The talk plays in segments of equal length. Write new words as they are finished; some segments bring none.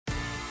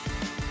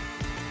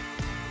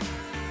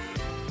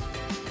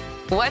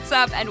What's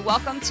up, and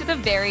welcome to the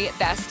Very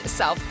Best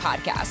Self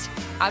podcast.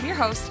 I'm your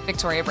host,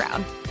 Victoria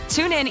Brown.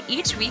 Tune in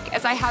each week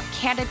as I have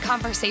candid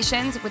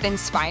conversations with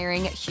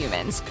inspiring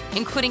humans,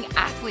 including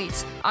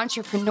athletes,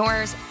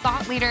 entrepreneurs,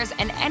 thought leaders,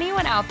 and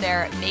anyone out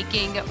there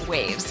making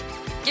waves.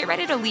 Get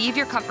ready to leave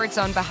your comfort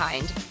zone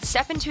behind,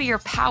 step into your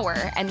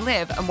power, and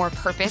live a more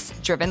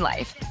purpose-driven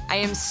life. I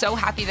am so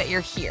happy that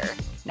you're here.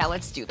 Now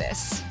let's do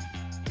this.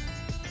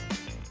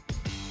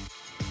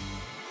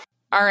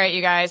 All right,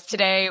 you guys.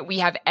 Today we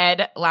have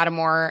Ed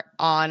Latimore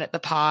on the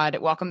pod.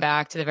 Welcome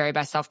back to the Very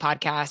Best Self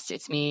podcast.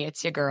 It's me.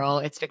 It's your girl.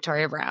 It's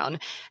Victoria Brown.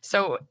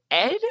 So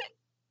Ed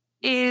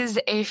is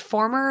a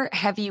former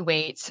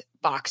heavyweight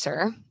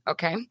boxer.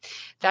 Okay.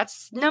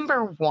 That's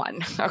number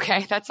one.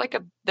 Okay. That's like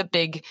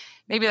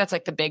maybe that's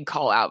like the big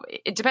call out.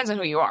 It depends on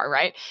who you are,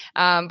 right?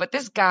 But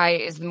this guy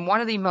is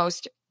one of the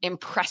most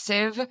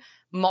impressive,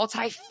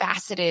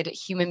 multifaceted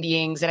human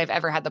beings that I've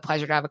ever had the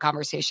pleasure to have a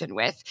conversation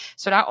with.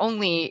 So not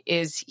only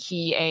is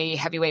he a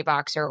heavyweight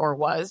boxer, or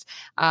was,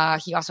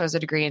 he also has a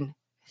degree in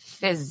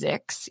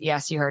physics.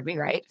 Yes, you heard me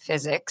right.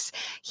 Physics.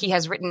 He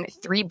has written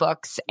 3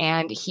 books,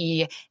 and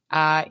he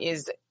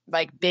is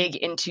like big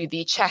into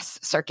the chess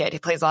circuit. He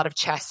plays a lot of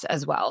chess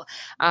as well.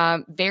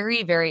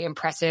 Very, very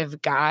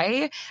impressive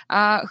guy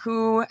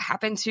who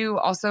happened to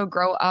also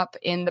grow up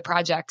in the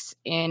projects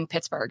in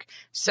Pittsburgh.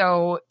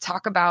 So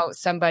talk about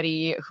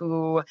somebody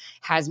who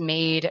has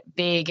made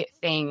big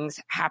things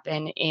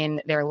happen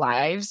in their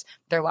life,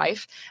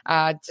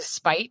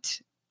 despite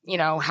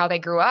how they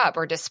grew up,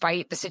 or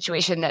despite the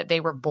situation that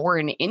they were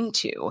born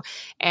into.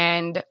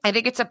 And I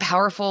think it's a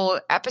powerful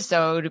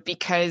episode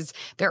because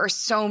there are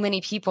so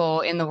many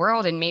people in the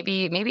world, and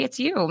maybe it's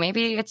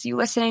you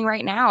listening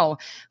right now,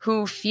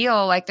 who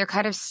feel like they're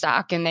kind of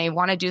stuck and they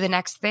want to do the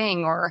next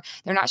thing, or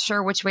they're not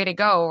sure which way to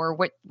go or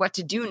what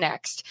to do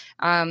next.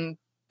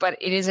 But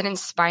it is an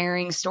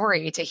inspiring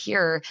story to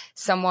hear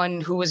someone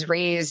who was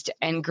raised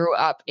and grew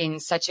up in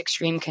such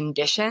extreme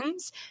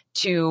conditions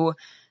to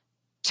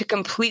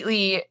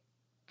completely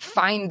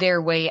find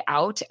their way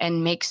out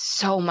and make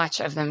so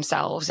much of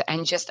themselves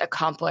and just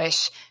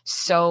accomplish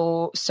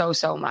so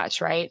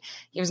much, right?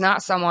 He was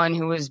not someone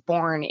who was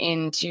born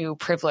into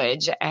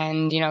privilege.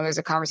 And, there's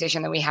a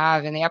conversation that we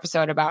have in the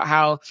episode about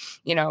how,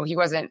 he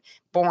wasn't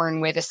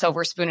born with a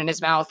silver spoon in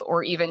his mouth,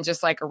 or even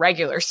just like a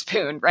regular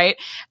spoon, right?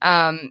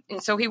 And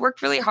so he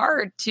worked really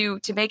hard to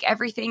make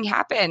everything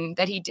happen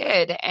that he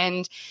did.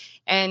 And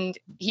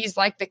he's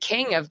like the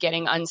king of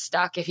getting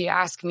unstuck, if you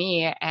ask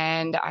me.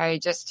 And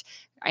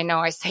I know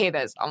I say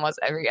this almost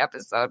every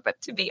episode, but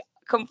to be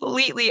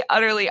completely,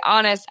 utterly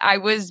honest, I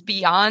was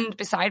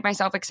beside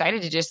myself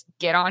excited to just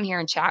get on here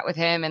and chat with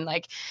him and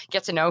like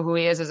get to know who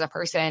he is as a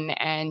person,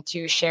 and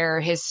to share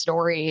his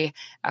story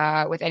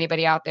with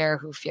anybody out there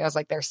who feels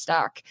like they're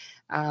stuck.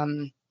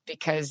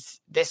 Because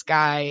this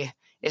guy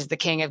is the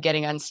king of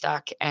getting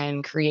unstuck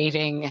and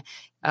creating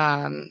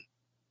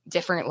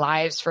different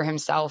lives for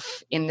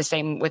himself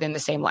within the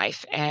same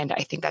life. And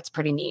I think that's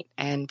pretty neat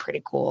and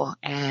pretty cool.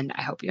 And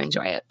I hope you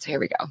enjoy it. So here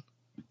we go.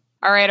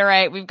 All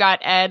right. We've got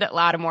Ed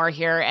Latimore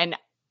here. And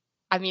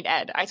I mean,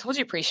 Ed, I told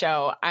you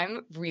pre-show,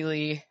 I'm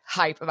really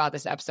hype about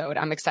this episode.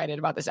 I'm excited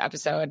about this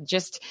episode.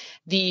 Just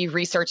the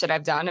research that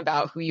I've done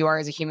about who you are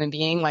as a human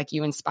being, like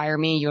you inspire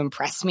me, you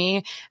impress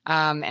me.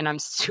 And I'm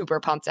super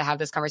pumped to have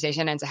this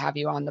conversation and to have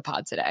you on the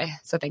pod today.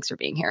 So thanks for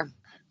being here.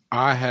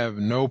 I have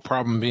no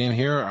problem being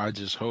here. I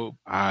just hope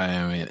I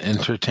am an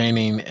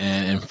entertaining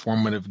and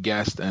informative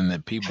guest, and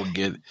that people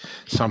get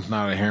something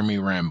out of hearing me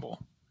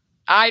ramble.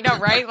 I know,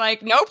 right?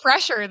 Like, no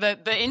pressure.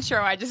 The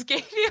intro I just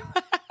gave you.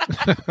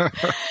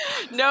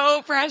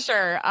 No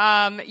pressure.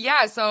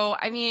 Yeah. So,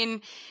 I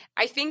mean,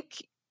 I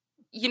think,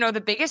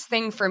 the biggest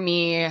thing for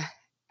me,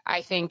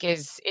 I think,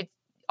 is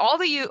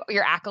all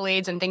your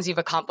accolades and things you've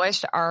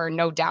accomplished are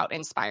no doubt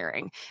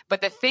inspiring.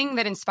 But the thing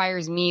that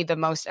inspires me the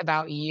most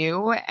about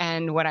you,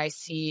 and what I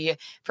see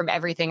from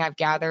everything I've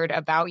gathered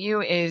about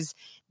you, is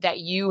that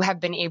you have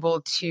been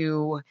able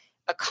to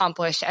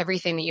accomplish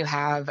everything that you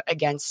have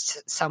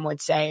against, some would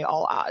say,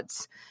 all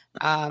odds.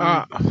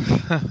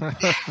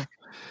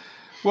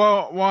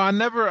 Well, I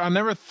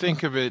never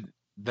think of it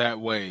that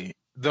way.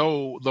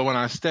 Though when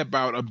I step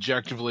out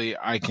objectively,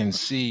 I can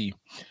see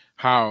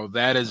how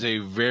that is a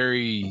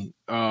very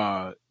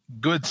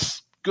good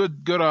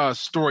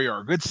story, or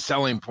a good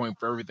selling point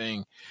for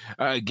everything.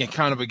 Again,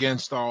 kind of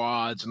against all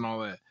odds and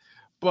all that.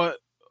 But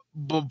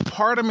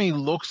part of me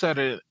looks at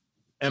it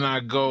and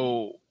I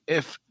go,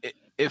 if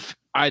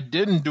I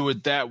didn't do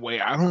it that way,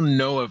 I don't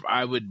know if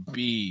I would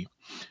be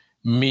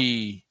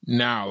me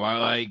now.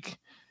 Like,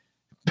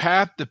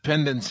 path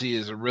dependency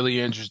is a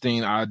really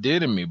interesting idea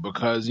to me,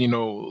 because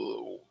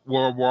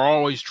we're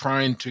always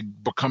trying to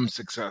become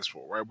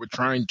successful, right? We're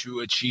trying to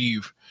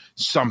achieve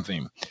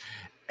something.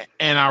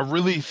 And I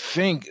really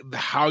think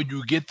how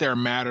you get there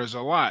matters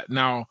a lot.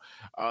 Now,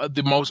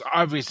 the most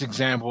obvious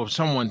example of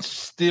someone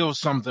steals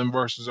something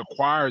versus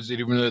acquires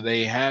it, even though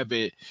they have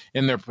it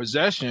in their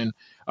possession,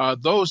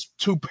 those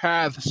two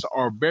paths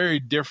are very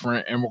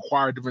different and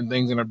require different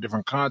things and have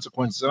different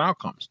consequences and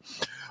outcomes.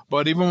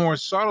 But even more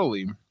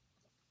subtly,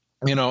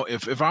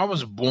 if I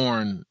was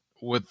born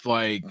with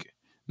like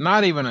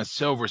not even a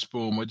silver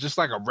spoon, but just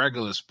like a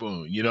regular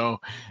spoon,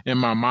 in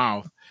my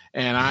mouth,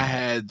 and I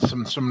had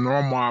some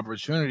normal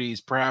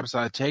opportunities, perhaps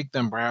I take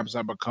them, perhaps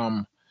I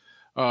become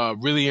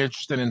really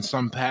interested in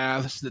some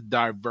paths that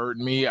divert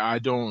me. I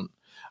don't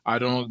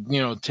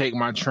take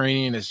my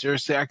training as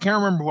seriously. I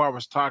can't remember who I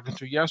was talking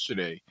to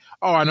yesterday.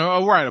 Oh, I know.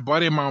 Oh, right. A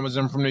buddy of mine was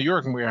in from New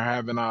York and we were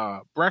having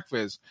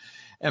breakfast.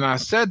 And I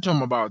said to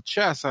him about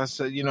chess, I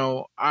said,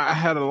 I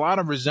had a lot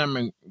of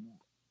resentment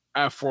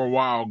for a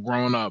while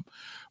growing up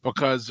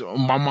because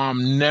my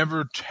mom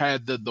never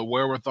had the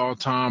wherewithal,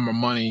 time, or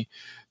money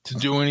to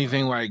do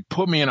anything like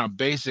put me in a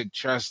basic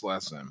chess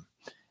lesson.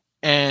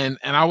 And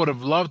I would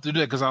have loved to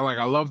do it because I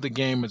love the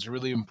game. It's a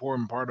really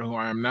important part of who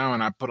I am now,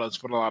 and I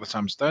spent a lot of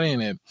time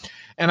studying it.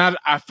 And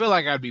I feel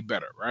like I'd be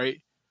better,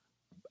 right,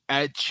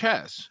 at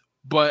chess.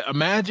 But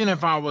imagine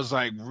if I was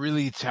like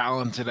really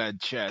talented at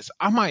chess,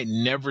 I might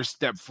never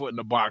step foot in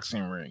the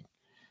boxing ring,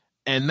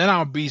 and then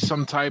I'll be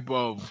some type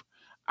of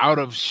out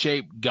of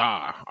shape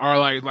guy or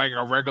like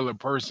a regular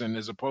person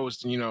as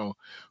opposed to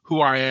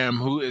who I am,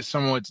 who is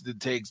someone that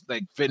takes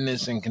like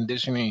fitness and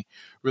conditioning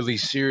really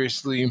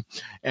seriously,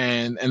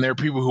 and there are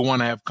people who want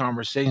to have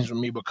conversations with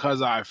me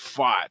because I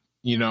fought,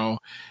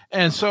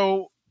 and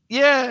so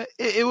yeah,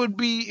 it would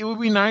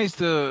be nice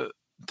to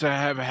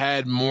have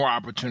had more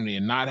opportunity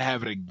and not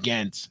have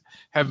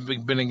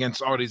been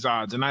against all these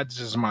odds, and not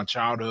just my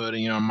childhood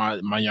and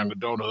my young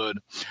adulthood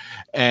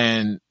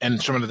and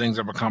some of the things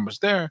I've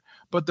accomplished there,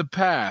 but the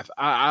path.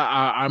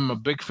 I'm a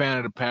big fan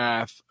of the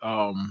path,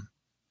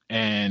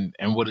 and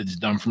what it's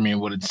done for me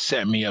and what it's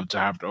set me up to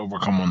have to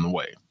overcome on the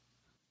way.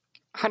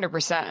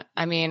 100%.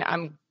 I mean,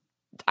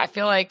 I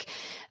feel like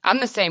I'm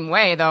the same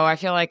way, though. I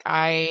feel like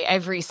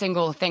every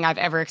single thing I've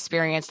ever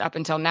experienced up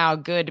until now,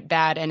 good,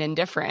 bad, and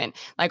indifferent,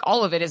 like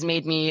all of it has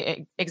made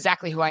me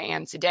exactly who I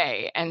am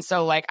today. And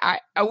so like, I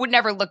would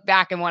never look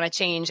back and want to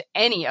change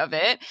any of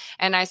it.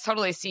 And I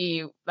totally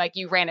see, like,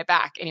 you ran it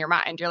back in your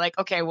mind. You're like,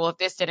 okay, well, if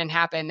this didn't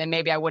happen, then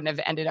maybe I wouldn't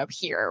have ended up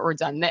here or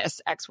done this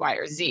X, Y,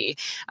 or Z.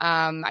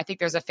 I think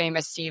there's a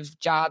famous Steve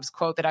Jobs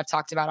quote that I've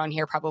talked about on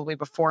here probably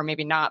before,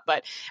 maybe not,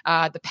 but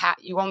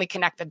you only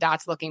connect the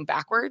dots looking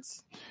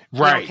backwards.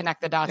 Right. You don't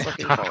connect the dots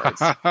looking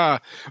forwards.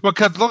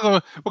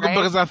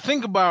 Because I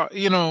think about,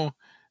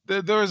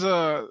 there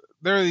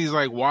are these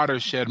like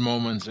watershed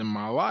moments in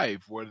my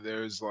life where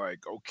there's like,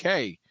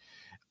 okay,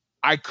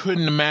 I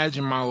couldn't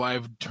imagine my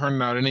life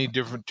turning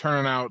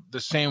out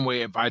the same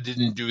way if I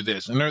didn't do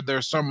this. And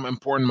there's some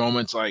important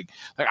moments like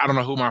I don't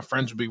know who my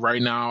friends would be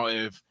right now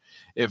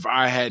if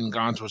I hadn't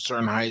gone to a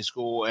certain high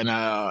school and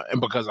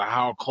because of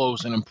how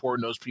close and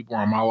important those people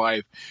are in my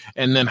life,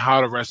 and then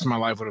how the rest of my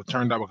life would have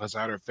turned out because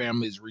how their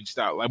families reached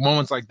out, like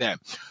moments like that.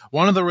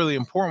 One of the really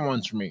important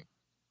ones for me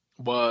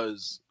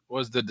was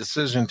the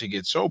decision to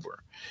get sober,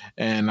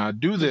 and I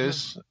do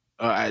this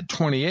at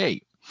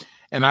 28,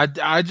 and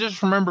I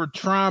just remember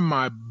trying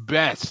my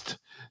best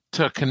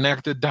to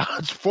connect the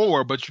dots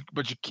forward, but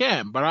you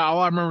can't. But all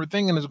I remember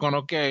thinking is going,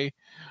 okay,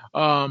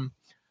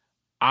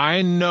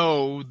 I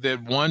know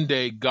that one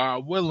day,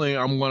 God willing,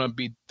 I'm going to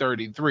be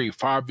 33.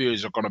 5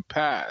 years are going to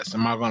pass.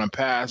 Am I going to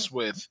pass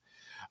with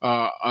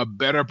a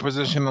better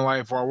position in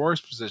life or a worse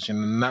position?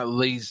 And that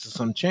leads to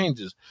some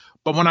changes.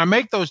 But when I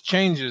make those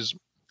changes,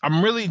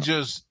 I'm really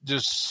just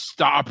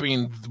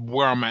stopping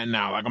where I'm at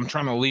now. Like I'm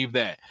trying to leave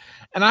that.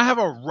 And I have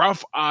a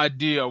rough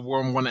idea of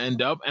where I'm going to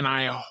end up. And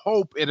I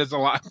hope it is a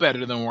lot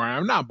better than where I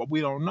am now. But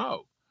we don't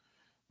know.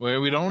 Where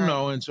we don't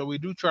know, and so we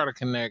do try to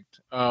connect.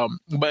 But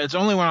it's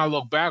only when I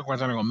look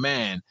backwards and I go,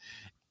 man,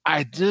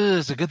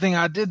 it's a good thing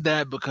I did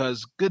that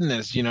because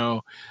goodness,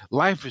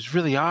 life is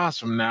really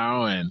awesome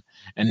now, and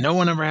no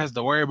one ever has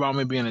to worry about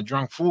me being a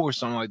drunk fool or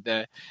something like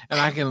that.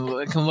 And I can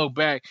look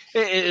back.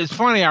 It's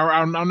funny.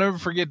 I'll never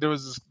forget there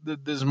was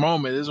this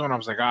moment. This is when I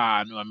was like,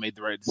 I knew I made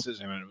the right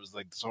decision, and it was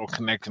like this whole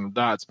connecting of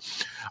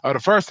dots. The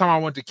first time I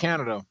went to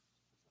Canada,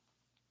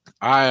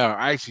 I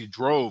actually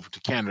drove to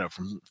Canada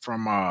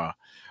from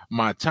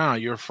my town.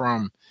 You're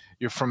from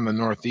the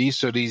Northeast,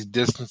 so these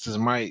distances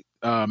might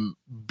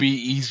be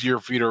easier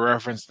for you to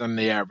reference than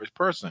the average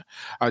person.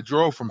 I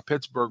drove from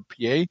Pittsburgh,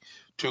 PA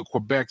to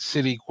Quebec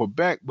City,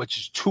 Quebec, which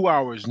is 2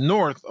 hours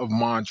north of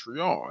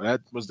Montreal. That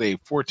was a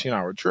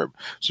 14-hour trip.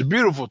 It's a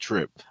beautiful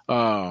trip.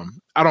 I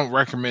don't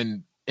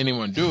recommend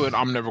anyone do it.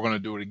 I'm never going to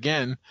do it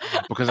again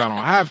because I don't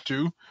have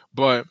to,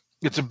 but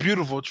it's a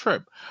beautiful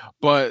trip.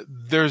 But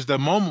there's the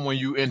moment when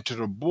you enter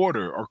the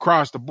border or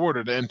cross the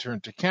border to enter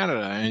into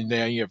Canada, and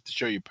then you have to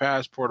show your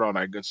passport, all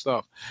that good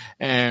stuff.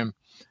 And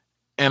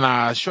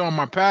I show him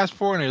my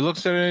passport, and he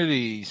looks at it,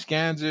 he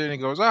scans it, and he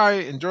goes, all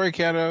right, enjoy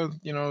Canada,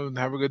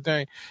 have a good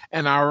day.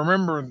 And I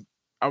remember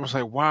I was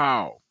like,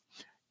 wow,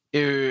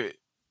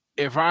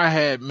 if I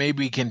had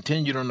maybe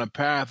continued on the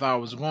path I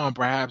was going,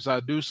 perhaps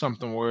I'd do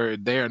something where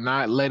they're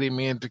not letting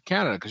me into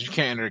Canada, because you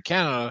can't enter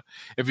Canada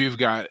if you've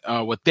got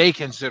what they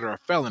consider a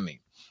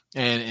felony.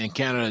 And in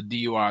Canada,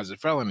 DUI is a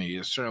felony.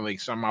 It's certainly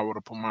something I would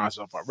have put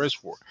myself at risk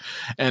for.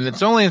 And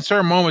it's only in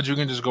certain moments you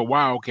can just go,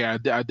 wow, okay, I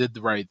did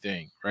the right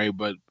thing, right?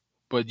 But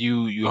but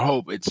you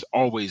hope it's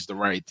always the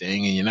right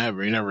thing, and you're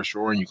never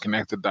sure, and you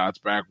connect the dots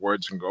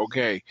backwards and go,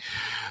 okay,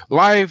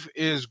 life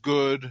is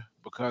good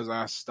because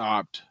I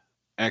stopped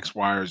X,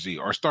 Y, or Z,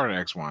 or started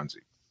X, Y, and Z.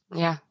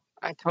 Yeah,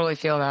 I totally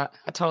feel that.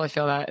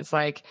 It's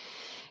like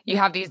you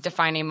have these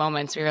defining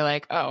moments where you're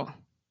like, oh,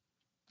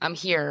 I'm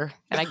here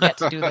and I get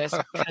to do this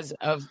because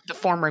of the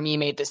former me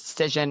made this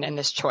decision and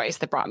this choice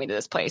that brought me to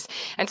this place.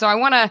 And so I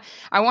want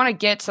to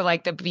get to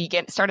like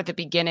start at the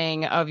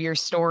beginning of your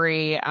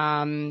story,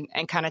 and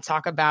kind of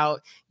talk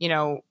about,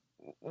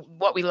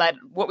 what we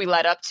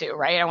led up to,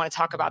 right? I want to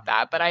talk about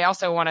that, but I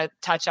also want to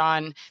touch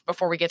on,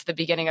 before we get to the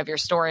beginning of your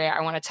story, I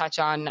want to touch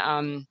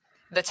on,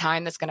 the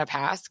time that's going to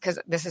pass, because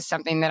this is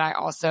something that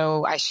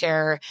I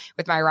share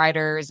with my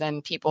writers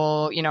and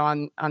people,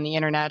 on the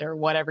internet or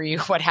what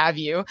have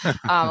you.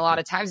 A lot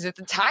of times that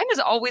the time is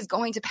always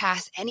going to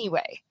pass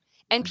anyway.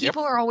 And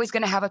people are always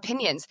going to have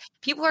opinions.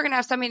 People are going to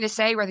have something to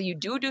say, whether you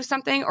do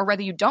something or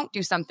whether you don't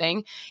do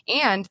something.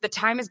 And the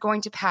time is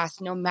going to pass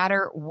no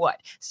matter what.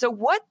 So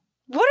what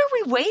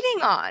are we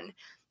waiting on?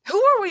 Who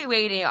are we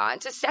waiting on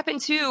to step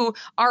into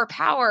our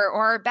power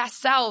or our best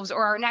selves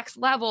or our next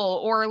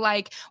level, or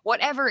like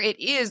whatever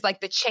it is,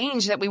 like the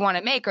change that we want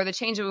to make or the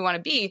change that we want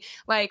to be?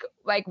 Like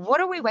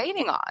what are we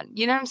waiting on?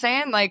 You know what I'm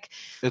saying? Like,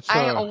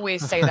 I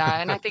always say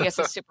that, and I think it's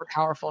a super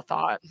powerful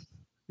thought.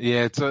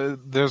 Yeah,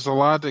 there's a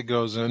lot that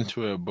goes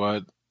into it,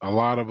 but a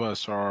lot of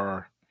us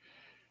are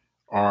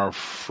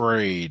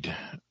afraid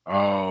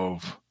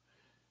of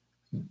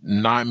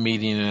not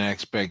meeting an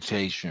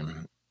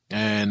expectation.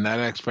 And that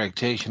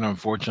expectation,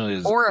 unfortunately,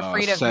 is or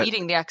afraid of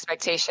meeting the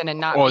expectation and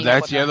not. Oh,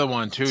 that's the other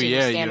one too.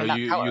 Yeah,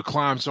 you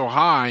climb so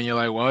high, and you're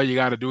like, well, you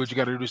got to do what you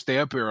got to do to stay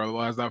up here,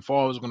 otherwise that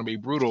fall is going to be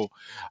brutal.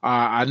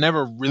 I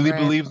never really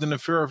believed in the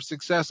fear of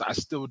success. I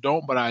still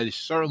don't, but I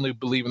certainly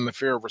believe in the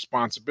fear of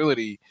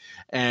responsibility,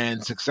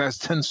 and success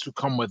tends to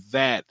come with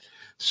that.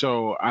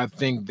 So I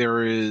think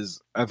there is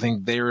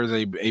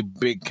a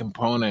big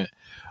component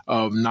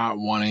of not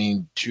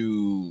wanting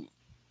to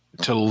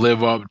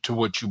live up to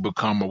what you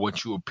become or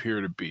what you appear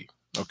to be.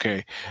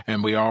 Okay.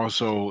 And we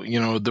also,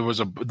 there was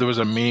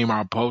a meme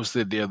I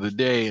posted the other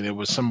day, and it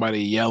was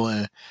somebody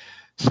yelling,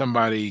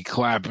 somebody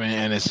clapping,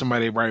 and it's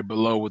somebody right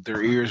below with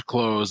their ears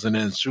closed, and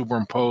then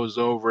superimposed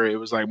over it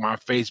was like my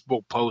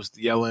Facebook post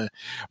yelling,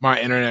 my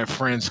internet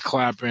friends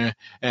clapping,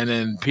 and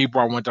then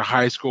people I went to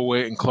high school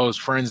with and close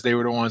friends, they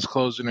were the ones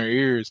closing their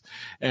ears.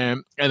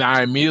 And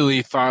I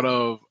immediately thought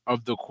of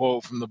the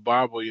quote from the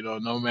Bible,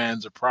 no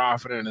man's a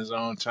prophet in his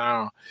own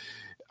town.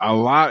 A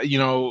lot,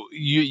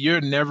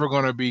 you're never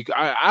going to be,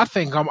 I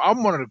think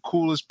I'm one of the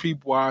coolest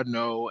people I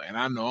know, and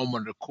I know I'm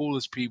one of the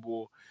coolest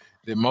people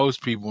that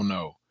most people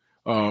know.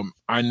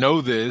 I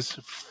know this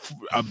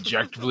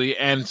objectively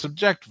and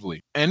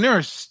subjectively, and there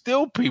are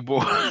still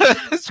people.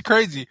 It's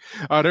crazy.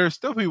 There are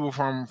still people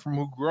from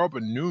who grew up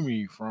and knew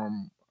me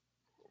from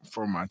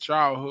my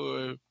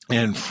childhood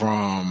and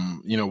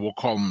from, we'll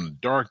call them the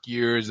dark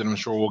years that I'm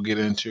sure we'll get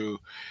into.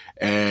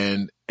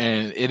 And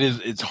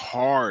it's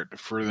hard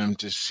for them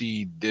to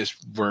see this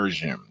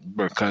version,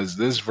 because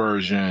this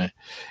version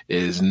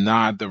is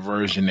not the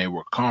version they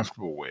were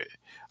comfortable with.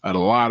 A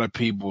lot of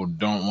people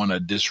don't want to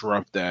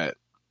disrupt that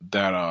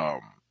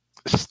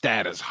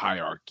status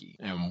hierarchy.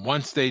 And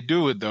once they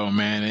do it though,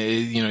 man,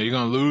 you're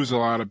going to lose a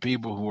lot of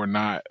people who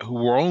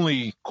were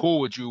only cool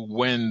with you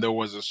when there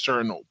was a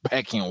certain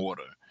pecking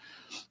order,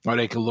 or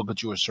they could look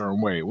at you a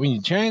certain way. When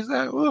you change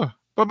that,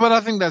 but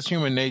I think that's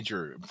human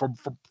nature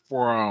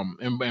for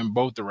in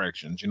both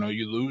directions.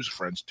 You lose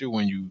friends too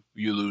when you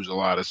lose a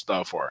lot of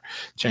stuff or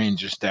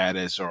change your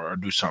status or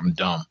do something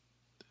dumb.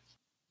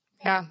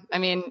 Yeah, I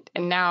mean,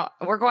 and now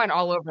we're going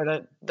all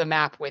over the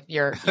map with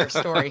your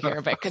story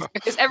here, but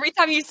because every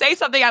time you say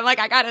something, I'm like,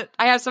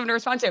 I have something to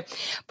respond to.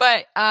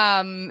 But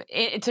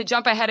to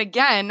jump ahead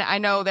again, I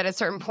know that at a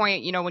certain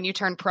point, when you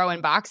turned pro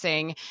in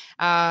boxing,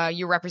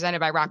 you're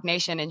represented by Rock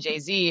Nation and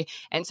Jay-Z.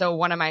 And so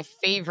one of my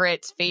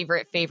favorite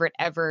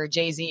ever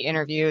Jay-Z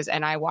interviews,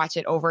 and I watch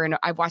it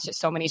I've watched it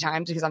so many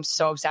times because I'm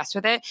so obsessed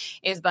with it,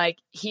 is like,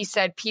 he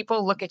said,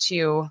 people look at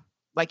you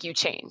like you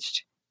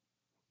changed.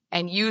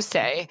 And you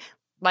say,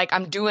 like,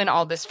 I'm doing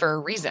all this for a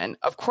reason.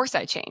 Of course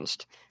I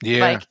changed. Yeah.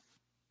 Like,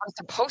 I'm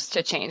supposed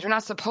to change. We're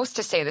not supposed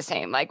to stay the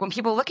same. Like, when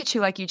people look at you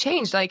like you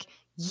changed, like,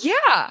 yeah,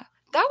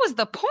 that was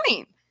the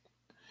point.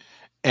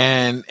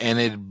 And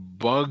it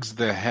bugs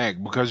the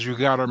heck, because you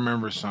got to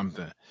remember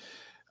something.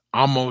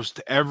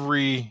 Almost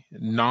every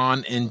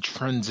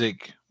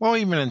non-intrinsic, well,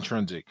 even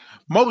intrinsic,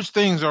 most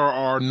things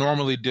are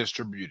normally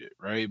distributed,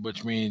 right?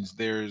 Which means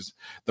there's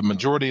the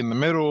majority in the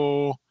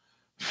middle,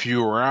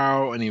 fewer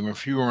out, and even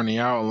fewer in the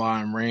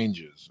outlying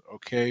ranges.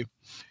 Okay.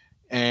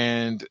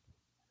 And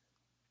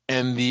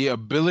the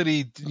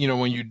ability,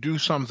 when you do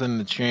something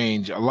to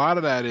change, a lot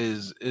of that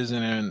is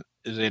an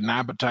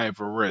appetite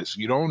for risk.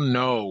 You don't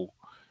know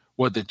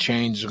what the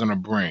change is going to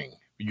bring.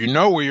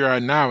 Where you're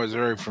at now is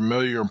very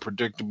familiar and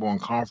predictable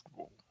and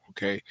comfortable.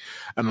 Okay.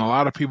 And a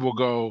lot of people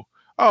go,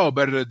 oh,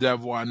 better the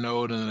devil I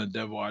know than the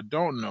devil I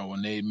don't know,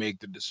 when they make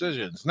the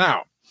decisions.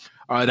 Now,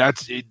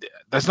 that's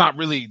not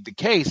really the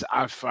case,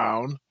 I've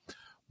found.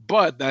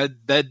 But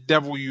that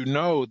devil,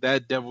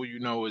 that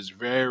devil, is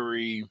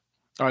very,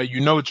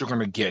 you know what you're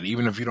going to get,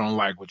 even if you don't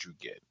like what you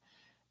get.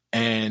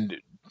 And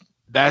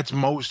that's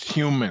most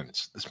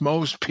humans. That's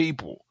most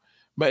people.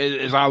 But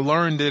as I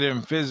learned it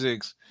in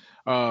physics,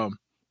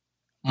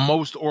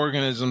 most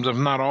organisms, if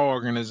not all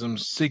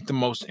organisms, seek the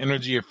most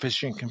energy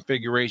efficient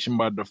configuration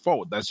by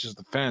default. That's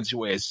just a fancy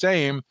way of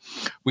saying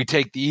we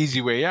take the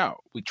easy way out.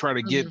 We try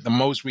to get the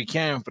most we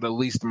can for the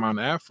least amount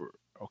of effort.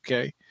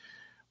 Okay.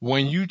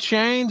 When you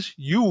change,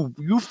 you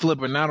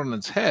flipping out on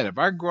its head. If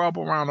I grow up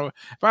around,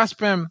 if I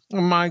spend,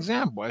 in my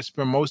example, I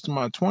spend most of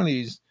my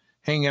 20s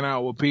hanging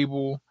out with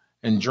people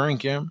and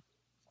drinking,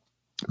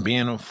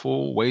 being a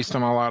fool,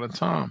 wasting a lot of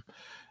time.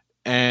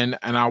 And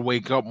I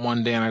wake up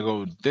one day and I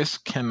go, this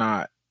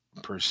cannot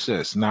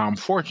persist. Now, I'm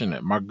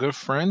fortunate. My good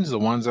friends, the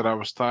ones that I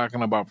was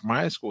talking about from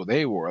high school,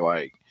 they were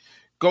like,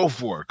 go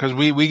for it. Because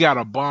we got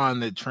a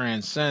bond that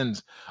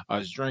transcends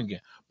us drinking.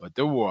 But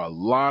there were a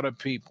lot of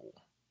people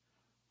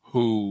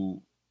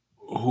who,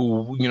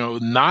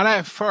 not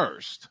at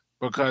first,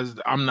 because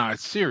I'm not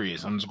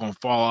serious. I'm just going to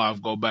fall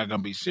off, go back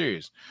and be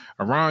serious.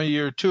 Around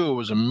year 2, it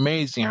was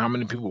amazing how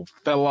many people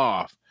fell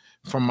off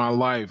from my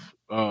life,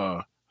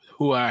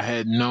 who I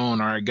had known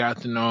or I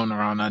got to know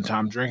around that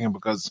time drinking,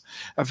 because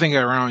I think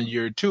around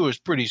year 2 it's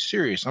pretty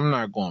serious. I'm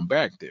not going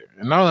back there.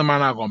 And not only am I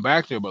not going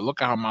back there, but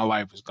look at how my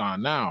life has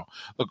gone now.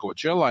 Look at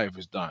what your life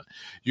has done.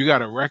 You got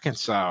to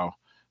reconcile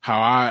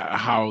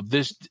how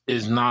this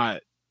is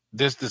not,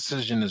 this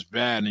decision is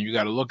bad, and you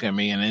got to look at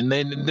me. And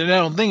they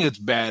don't think it's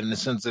bad in the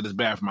sense that it's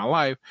bad for my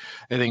life.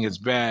 They think it's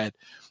bad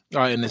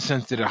in the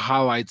sense that it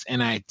highlights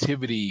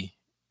inactivity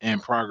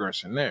and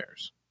progress in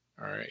theirs.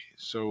 All right.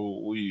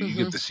 So you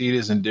get to see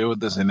this and deal with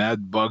this, and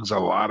that bugs a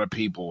lot of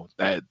people.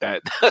 That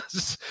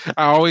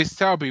I always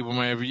tell people,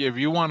 man, if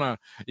you wanna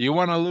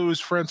lose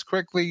friends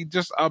quickly,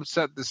 just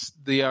upset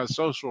the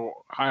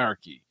social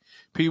hierarchy.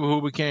 People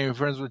who became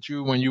friends with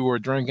you when you were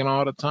drinking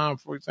all the time,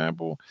 for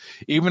example,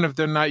 even if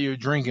they're not your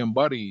drinking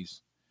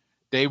buddies,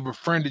 they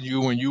befriended you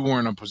when you were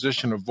in a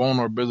position of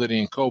vulnerability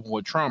and coping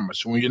with trauma.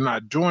 So when you're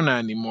not doing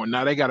that anymore,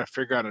 now they got to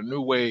figure out a new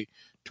way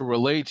to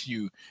relate to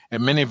you.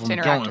 And many of them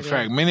don't. In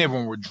fact, many of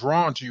them were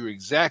drawn to you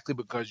exactly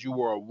because you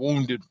were a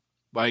wounded,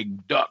 like,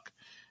 duck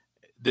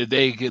that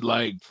they could,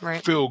 like,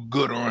 feel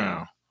good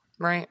around.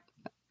 Right.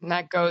 And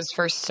that goes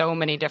for so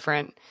many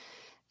different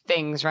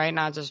things, right?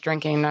 Not just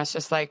drinking. That's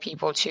just like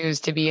people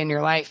choose to be in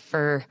your life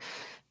for,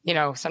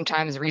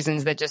 sometimes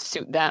reasons that just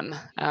suit them.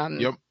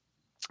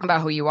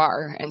 About who you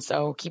are. And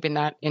so keeping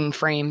that in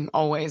frame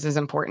always is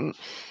important.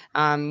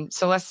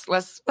 So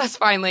let's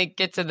finally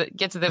get to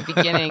the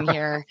beginning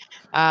here.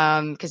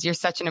 Cause you're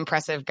such an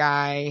impressive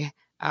guy.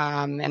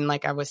 And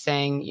like I was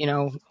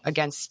saying,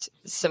 against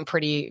some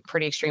pretty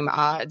extreme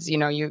odds,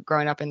 you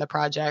growing up in the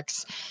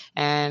projects.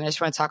 And I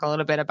just want to talk a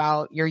little bit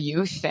about your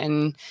youth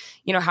and,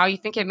 how you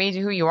think it made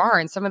you who you are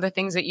and some of the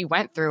things that you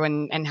went through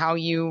and how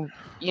you,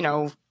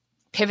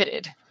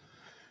 pivoted.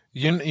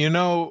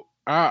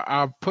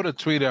 I put a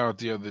tweet out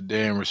the other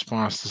day in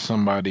response to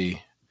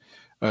somebody.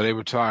 They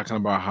were talking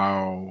about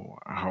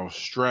how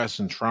stress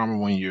and trauma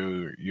when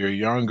you're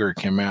younger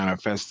can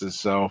manifest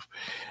itself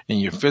in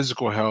your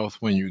physical health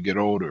when you get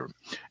older.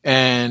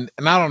 And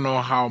I don't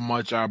know how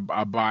much I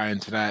buy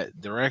into that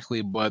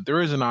directly, but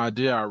there is an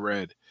idea I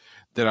read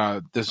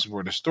that this is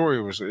where the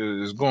story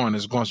is going.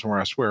 It's going somewhere,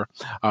 I swear.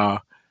 I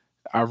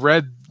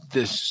read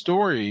this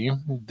story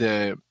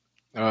that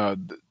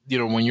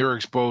when you're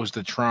exposed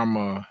to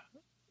trauma,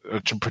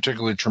 to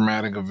particularly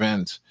traumatic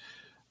events,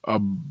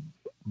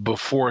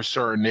 before a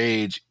certain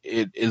age,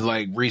 it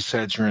like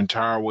resets your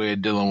entire way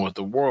of dealing with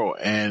the world,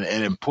 and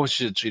it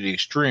pushes it to the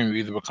extreme. You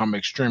either become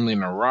extremely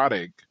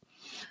neurotic,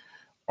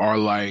 or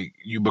like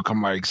you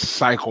become like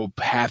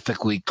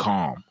psychopathically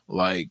calm,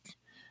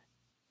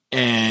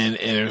 and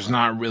there's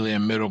not really a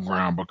middle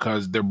ground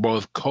because they're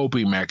both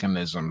coping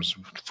mechanisms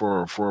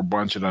for a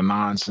bunch of the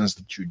nonsense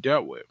that you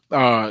dealt with.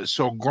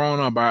 So growing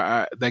up,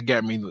 that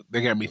got me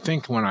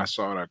thinking when I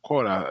saw that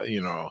quote.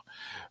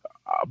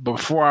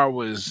 Before I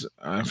was,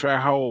 in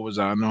fact, how old was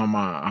I? I know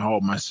how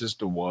old my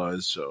sister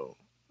was. So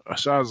I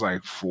was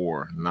like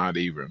 4, not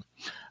even.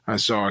 I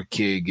saw a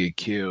kid get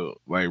killed,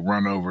 like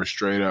run over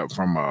straight up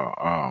from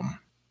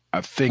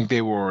I think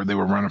they were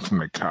running from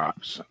the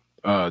cops,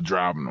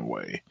 driving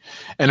away.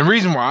 And the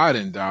reason why I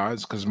didn't die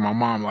is because my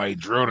mom like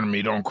drilled in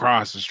me, don't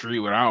cross the street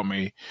without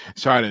me.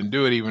 So I didn't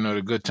do it, even though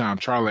the Good Time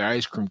Charlie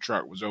ice cream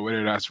truck was over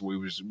there. That's what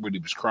he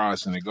was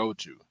crossing to go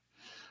to.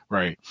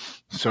 Right.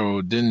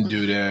 So didn't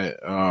do that.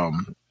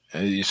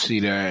 You see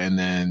that. And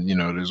then,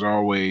 there's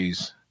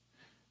always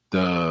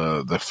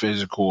the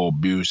physical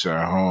abuse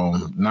at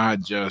home, not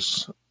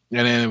just,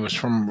 and then it was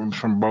from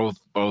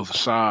both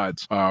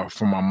sides,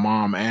 from my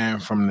mom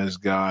and from this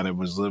guy that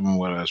was living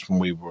with us when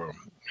we were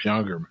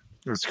younger.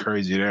 It's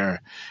crazy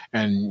there.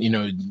 And, you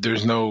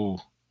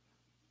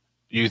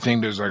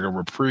think there's like a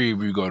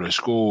reprieve. You go to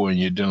school and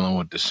you're dealing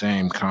with the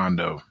same kind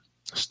of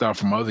stuff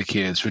from other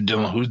kids who's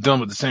dealing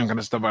with the same kind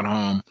of stuff at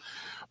home,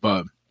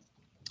 but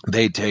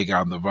they take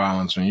out the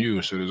violence on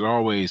you. So there's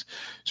always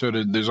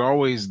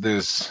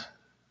this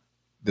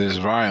this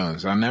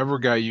violence. I never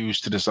got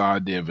used to this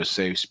idea of a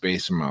safe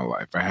space in my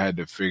life. I had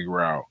to figure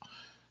out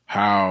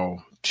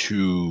how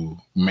to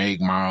make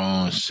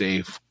my own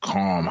safe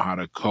calm, how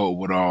to cope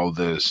with all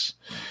this,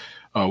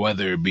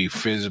 whether it be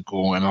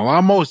physical, and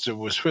most of it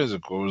was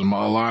physical. It was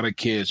a lot of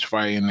kids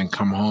fighting and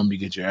come home, you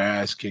get your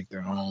ass kicked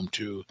at home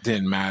too.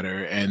 Didn't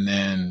matter. And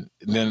then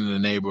in the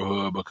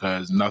neighborhood,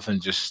 because nothing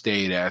just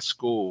stayed at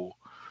school,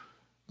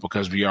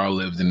 because we all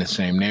lived in the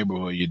same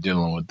neighborhood, you're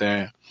dealing with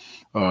that.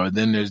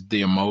 Then there's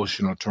the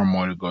emotional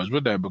turmoil that goes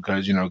with that,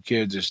 because,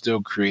 kids are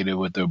still creative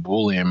with their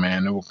bullying,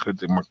 man. There were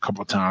a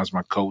couple times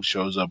my coach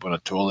shows up on a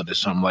toilet or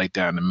something like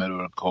that in the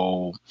middle of the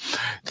cold,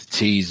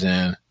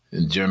 teasing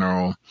in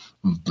general.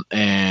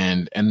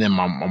 And then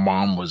my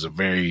mom was a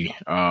very,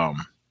 my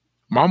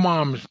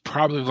mom is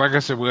probably, like I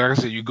said,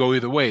 you go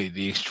either way,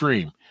 the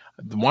extreme.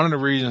 One of the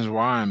reasons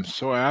why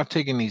I've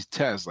taken these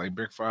tests, like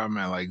Big Five,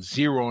 man, like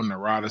zero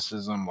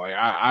neuroticism. Like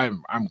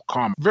I'm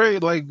calm, very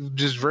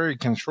just very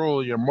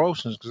control your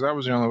emotions, because that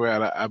was the only way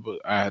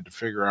I had to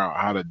figure out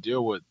how to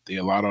deal with a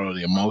lot of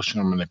the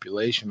emotional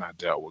manipulation I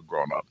dealt with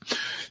growing up.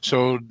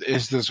 So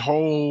it's this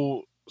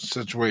whole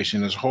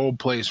situation, this whole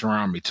place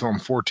around me till I'm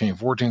 14.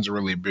 14 is a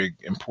really big,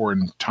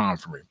 important time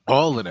for me.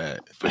 All of that,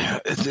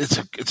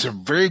 it's a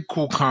very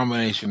cool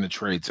combination of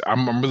traits.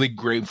 I'm really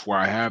grateful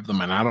I have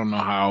them, and I don't know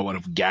how I would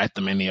have got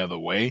them any other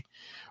way.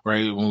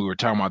 Right, when we were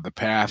talking about the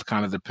path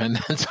kind of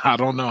dependence, I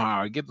don't know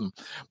how I get them,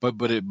 but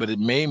it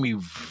made me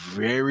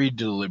very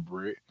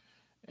deliberate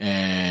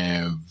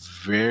and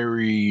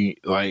very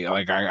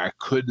I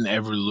couldn't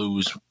ever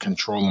lose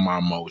control of my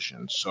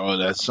emotions. So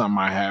that's something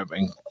I have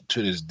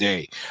to this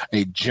day,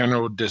 a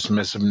general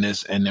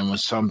dismissiveness, and then when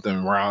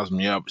something roused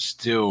me up,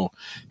 still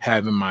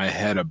having my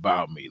head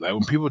about me. Like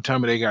when people tell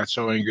me they got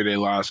so angry they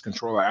lost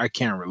control, I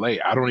can't relate.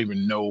 I don't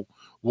even know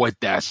what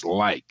that's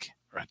like,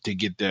 right, to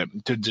get that,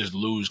 to just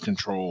lose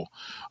control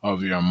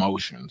of your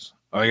emotions.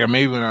 Like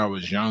maybe when I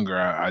was younger,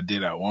 I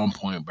did at one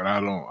point, but I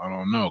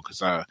don't know,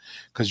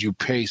 because you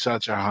pay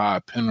such a high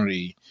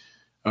penalty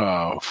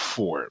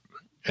for it,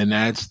 and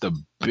that's the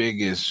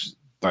biggest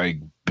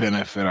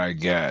benefit I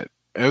get.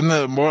 And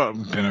the more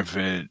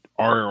benefit,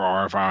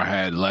 or if I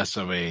had less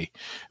of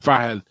if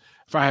I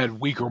had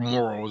weaker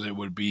morals, it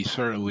would be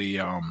certainly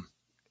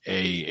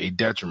a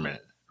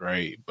detriment,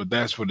 right? But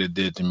that's what it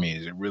did to me.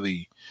 Is it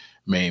really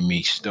made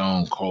me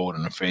stone cold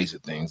in the face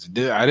of things.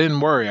 I didn't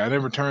worry. I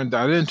didn't turn into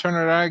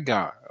that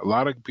guy. A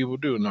lot of people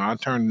do. No, I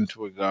turned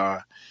into a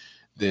guy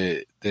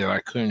that I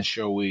couldn't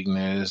show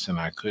weakness, and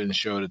I couldn't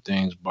show that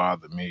things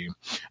bothered me.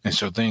 And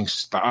so things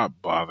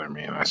stopped bothering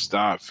me, and I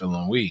stopped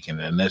feeling weak. And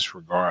in this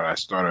regard, I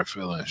started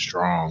feeling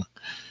strong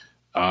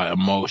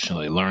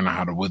emotionally, learning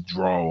how to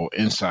withdraw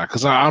inside,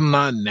 because I'm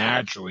not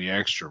naturally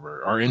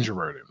extrovert or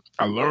introverted.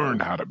 I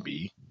learned how to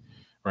be.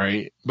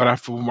 Right. But I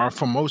feel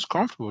most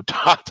comfortable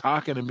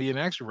talking and being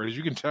extrovert. As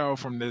you can tell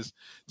from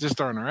just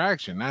our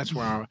interaction. That's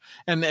where I'm,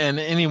 and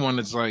anyone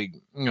that's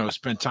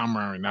spent time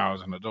around me now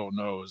as an adult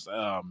knows,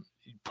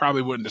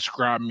 probably wouldn't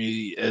describe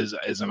me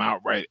as an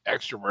outright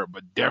extrovert,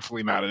 but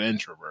definitely not an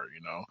introvert,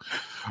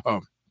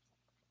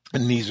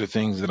 and these are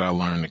things that I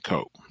learned to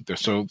cope.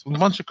 So a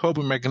bunch of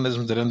coping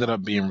mechanisms that ended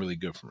up being really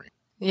good for me.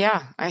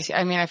 Yeah,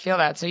 I mean, I feel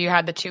that. So you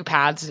had the two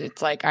paths.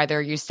 It's like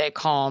either you stay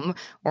calm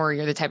or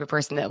you're the type of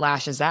person that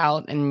lashes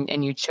out,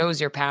 and you chose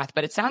your path.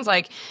 But it sounds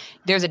like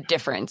there's a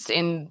difference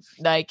in,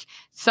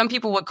 some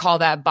people would call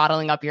that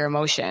bottling up your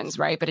emotions,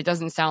 right? But it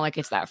doesn't sound like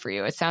it's that for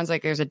you. It sounds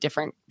like there's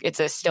it's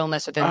a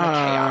stillness within the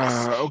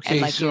chaos.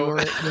 Okay, and so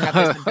you have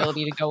this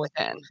ability to go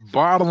within.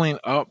 Bottling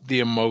up the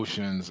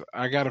emotions,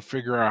 I got to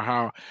figure out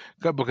how,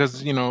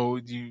 because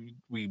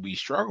we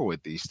struggle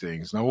with these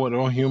things.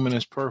 No human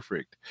is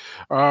perfect.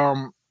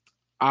 I'll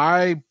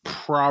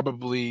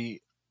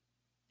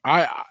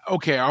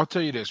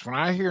tell you this. When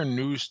I hear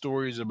news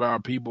stories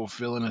about people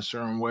feeling a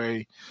certain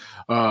way,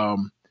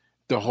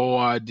 the whole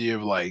idea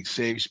of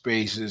safe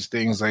spaces,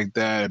 things like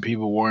that, and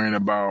people worrying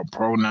about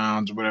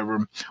pronouns or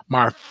whatever,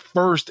 my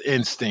first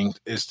instinct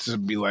is to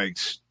be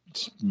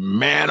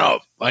man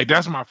up.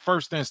 That's my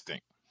first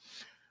instinct.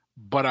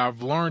 But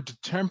I've learned to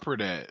temper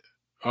that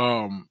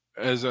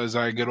as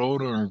I get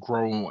older and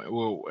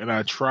grow, and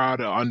I try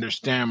to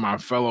understand my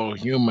fellow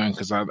human,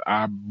 because I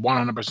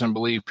 100%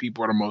 believe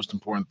people are the most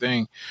important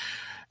thing.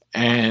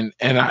 And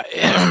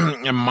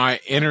and my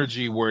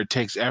energy, where it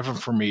takes effort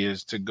for me,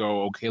 is to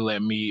go, okay,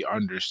 let me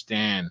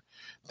understand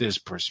this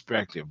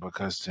perspective,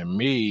 because to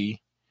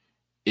me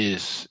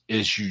is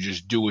you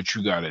just do what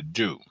you got to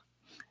do.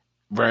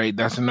 Right.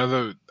 That's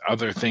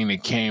other thing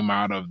that came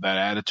out of that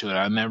attitude.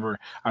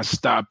 I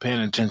stopped paying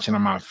attention to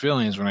my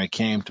feelings when it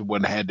came to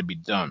what had to be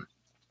done.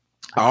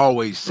 I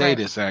always say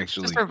this,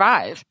 actually. Just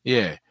survive.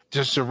 Yeah,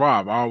 just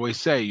survive. I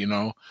always say,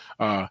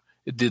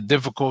 the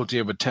difficulty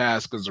of a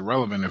task is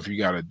irrelevant if you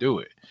got to do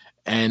it.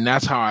 And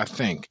that's how I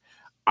think.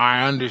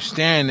 I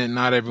understand that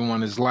not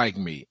everyone is like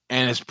me,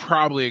 and it's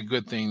probably a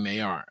good thing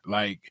they aren't.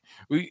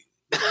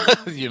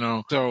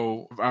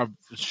 So I've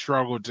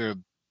struggled to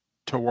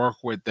work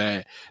with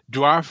that.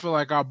 Do I feel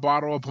like I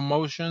bottle up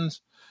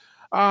emotions?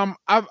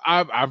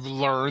 I've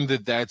learned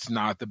that that's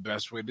not the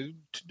best way to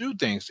do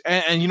things,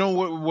 and you know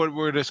what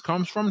where this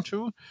comes from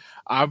too.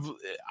 I've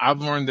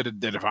I've learned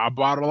that if I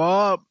bottle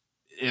up,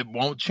 it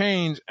won't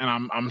change, and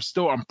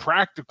I'm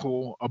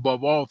practical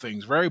above all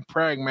things, very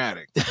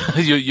pragmatic.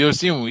 You'll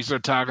see when we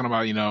start talking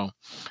about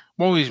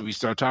well, we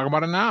start talking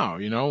about it now.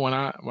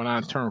 When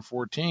I turned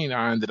 14,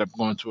 I ended up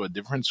going to a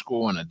different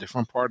school in a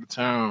different part of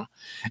town,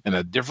 in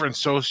a different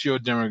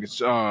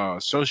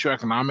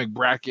socioeconomic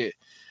bracket.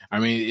 I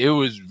mean, it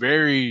was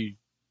very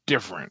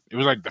different. It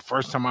was like the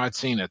first time I'd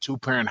seen a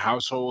two-parent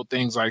household,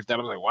 things like that.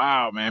 I was like,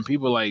 wow, man,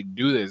 people like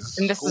do this. This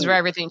And is this is cool. where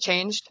everything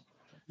changed.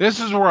 This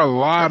is where a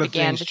lot of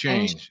began things to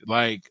change. change.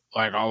 Like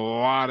a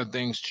lot of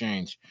things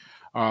change.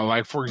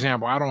 Like for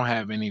example, I don't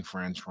have any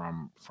friends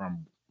from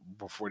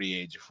before the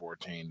age of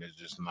 14. There's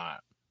just not.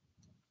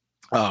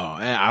 Oh,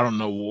 and I don't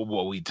know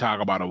what we talk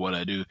about or what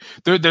I do.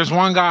 There's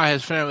one guy,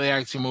 his family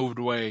actually moved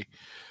away,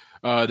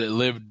 that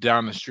lived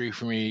down the street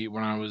from me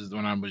when I was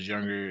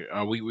younger.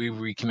 We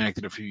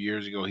reconnected a few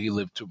years ago. He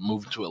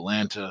moved to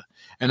Atlanta,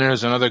 and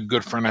there's another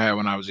good friend I had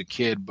when I was a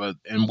kid,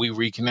 and we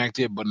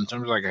reconnected. But in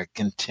terms of like a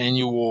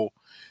continual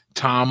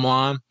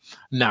timeline,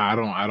 I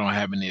don't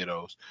have any of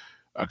those,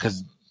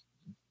 because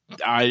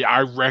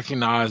I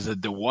recognize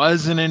that there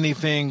wasn't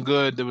anything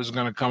good that was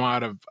going to come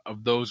out of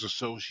those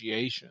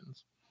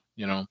associations.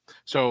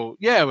 So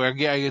yeah, I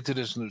get to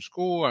this new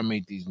school, I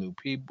meet these new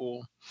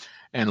people,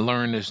 and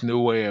learn this new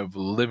way of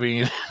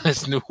living,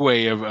 this new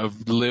way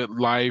of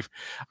life.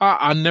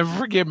 I'll never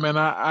forget, man.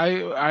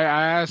 I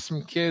asked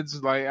some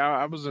kids, like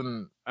I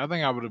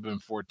think I would have been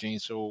 14,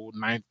 so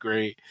ninth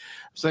grade.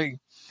 It's like,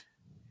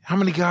 how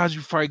many fights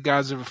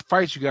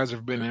you guys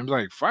have been in? I'm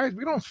like, fights?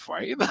 We don't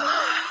fight.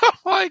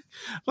 like,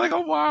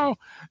 oh wow,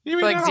 you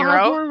mean like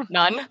zero?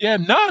 None? Yeah,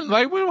 none.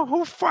 Like,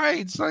 who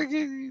fights? Like,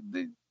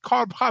 they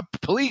called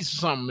police or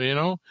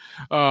something,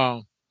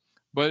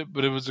 But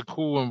it was a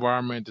cool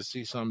environment to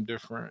see something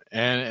different,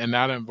 and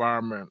that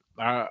environment,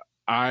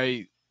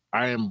 I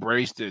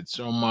embraced it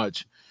so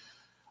much,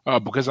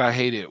 because I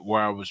hated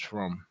where I was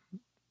from.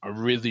 I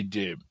really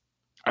did.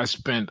 I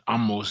spent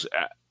almost.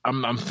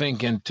 I'm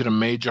thinking to the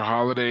major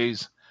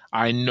holidays.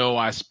 I know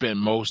I spent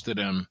most of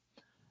them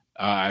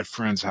at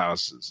friends'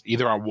 houses.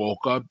 Either I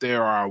woke up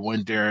there or I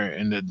went there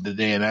in the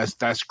day, and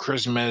that's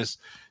Christmas,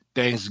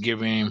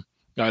 Thanksgiving,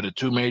 the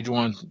two major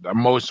ones.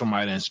 Most of them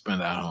I didn't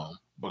spend at home,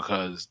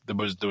 because there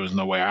was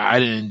no way. I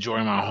didn't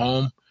enjoy my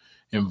home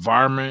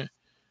environment,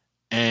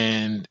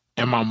 and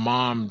my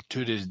mom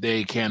to this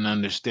day can't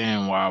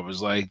understand why I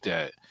was like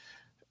that.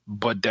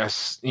 But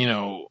that's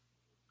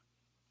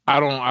I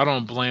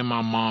don't blame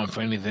my mom for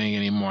anything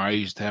anymore. I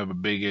used to have a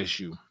big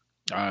issue,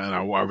 and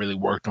I really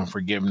worked on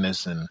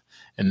forgiveness, and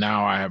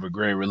now I have a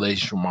great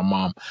relationship with my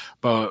mom.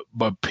 But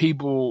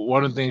people,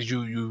 one of the things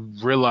you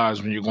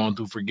realize when you're going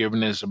through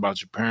forgiveness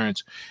about your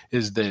parents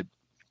is that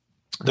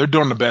they're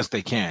doing the best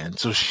they can.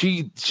 So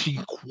she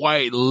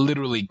quite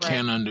literally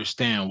can't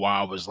understand why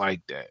I was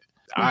like that.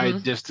 Mm-hmm. I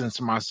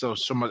distanced myself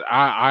so much.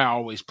 I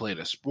always played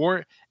a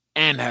sport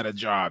and had a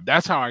job.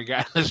 That's how I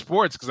got into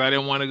sports, because I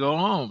didn't want to go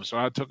home. So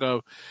I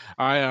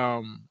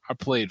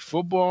played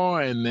football,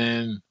 and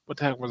then what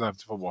the heck was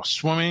after football?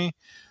 Swimming.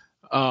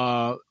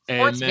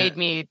 Sports made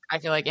me, I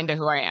feel like, into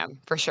who I am,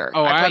 for sure.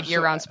 Oh, I played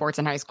year-round sports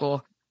in high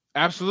school.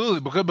 Absolutely,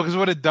 because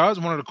what it does,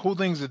 one of the cool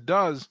things it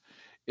does,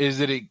 is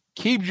that it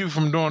keeps you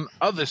from doing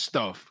other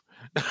stuff.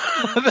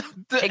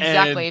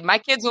 Exactly. My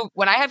kids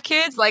when I have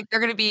kids, like, they're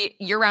going to be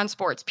year-round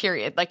sports,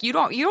 period. Like, you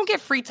don't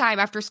get free time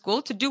after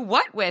school to do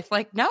what with?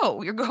 Like,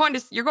 no, you're going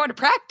to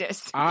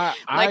practice.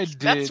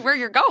 That's where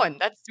you're going.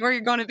 That's where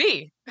you're going to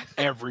be.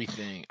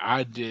 Everything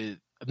I did.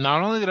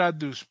 Not only did I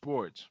do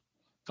sports,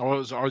 I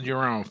was all year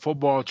round,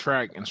 football,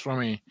 track, and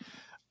swimming.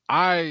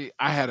 I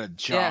had a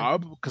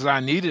job because I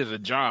needed a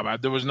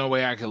job. There was no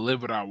way I could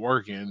live without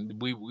working.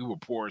 We were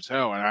poor as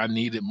hell, and I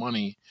needed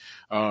money.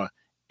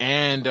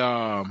 And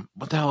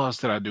what the hell else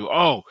did I do?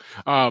 Oh,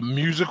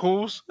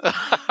 musicals.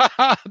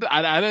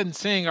 I didn't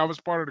sing. I was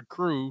part of the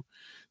crew,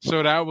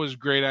 so that was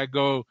great. I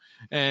go,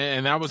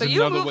 and that was so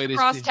another you way moved to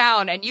across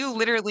town, and you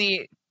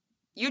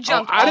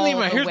jumped. I didn't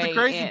even. All Here's the the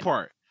crazy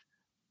part.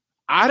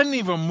 I didn't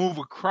even move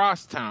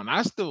across town.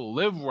 I still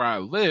live where I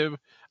live.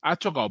 I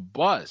took a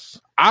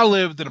bus. I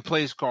lived in a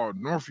place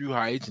called Northview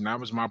Heights, and that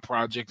was my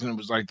project. And it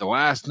was like the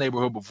last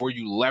neighborhood before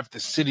you left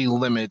the city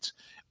limits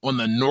on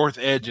the north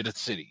edge of the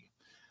city.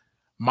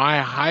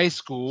 My high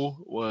school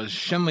was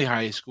Shenley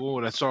High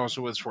School. That's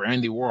also where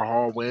Andy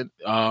Warhol went.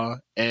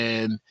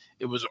 And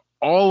it was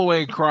all the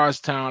way across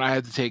town. I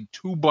had to take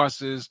 2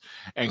 buses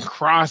and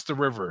cross the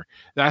river.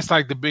 That's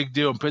like the big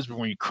deal in Pittsburgh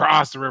when you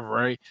cross the river,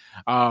 right?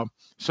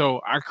 So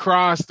I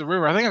crossed the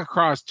river. I think I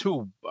crossed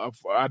 2.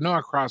 I know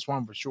I crossed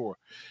 1 for sure.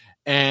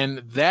 And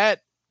that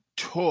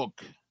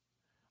took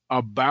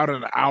about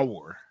an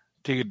hour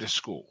to get to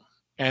school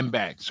and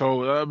back.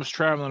 So I was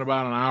traveling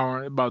about an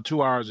hour, about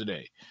 2 hours a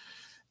day.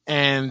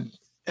 And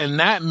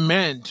that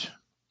meant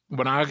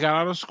when I got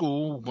out of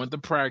school, went to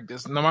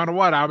practice, no matter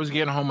what, I was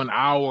getting home an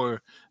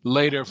hour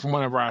later from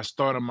whenever I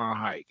started my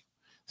hike.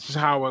 This is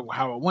how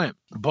it went.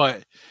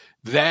 But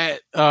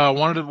that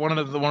one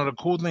of the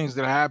cool things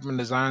that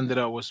happened is I ended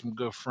up with some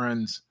good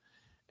friends,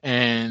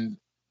 and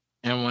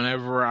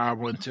whenever I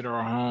went to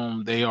their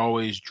home, they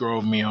always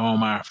drove me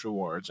home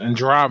afterwards. And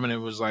driving, it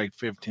was like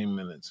 15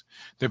 minutes.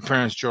 Their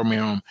parents drove me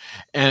home.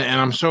 And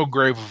I'm so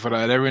grateful for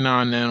that. Every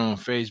now and then on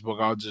Facebook,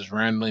 I'll just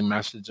randomly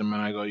message them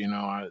and I go,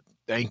 I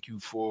thank you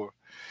for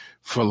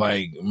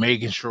like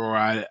making sure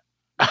I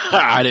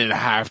I didn't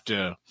have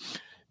to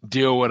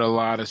deal with a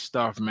lot of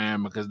stuff,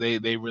 man, because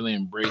they really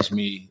embraced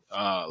me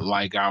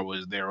like I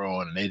was their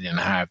own, and they didn't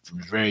have to. It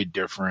was very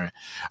different.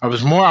 I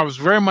was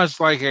very much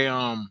like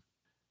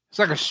it's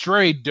like a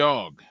stray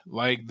dog.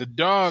 Like the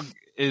dog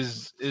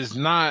is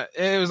not.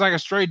 It was like a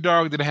stray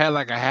dog that had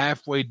like a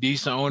halfway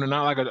decent owner,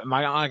 not like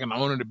an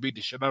owner to beat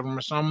the shit out of him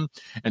or something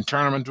and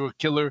turn him into a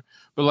killer,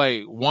 but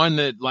like one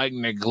that like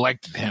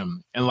neglected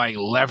him and like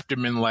left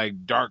him in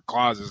like dark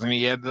closets, and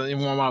he had to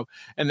warm up,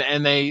 and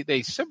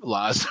they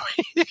civilized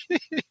me,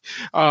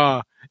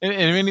 in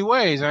many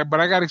ways. But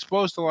I got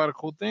exposed to a lot of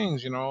cool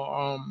things,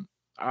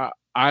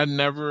 I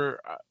never.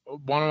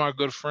 One of my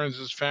good friends'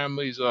 his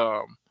family's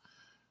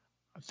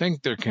I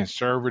think they're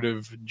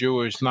conservative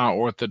Jewish, not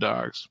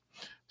Orthodox.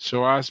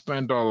 So I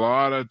spent a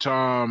lot of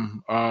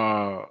time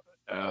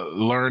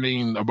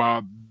learning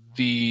about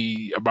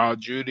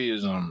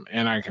Judaism,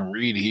 and I can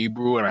read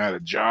Hebrew, and I had a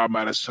job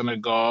at a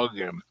synagogue,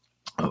 and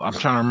I'm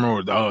trying to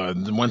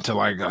remember. Went to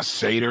like a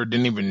Seder.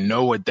 Didn't even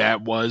know what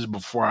that was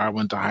before I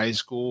went to high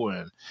school,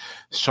 and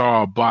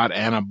saw a bat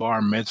and a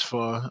bar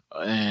mitzvah,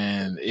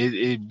 and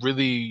it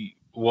really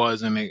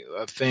was a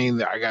thing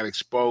that I got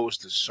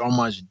exposed to so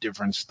much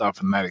different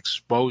stuff in that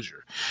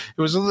exposure.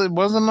 It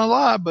wasn't a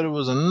lot, but it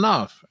was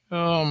enough. It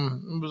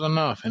was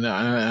enough, and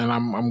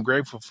I'm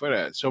grateful for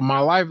that. So my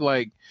life,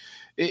 like,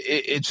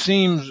 it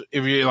seems,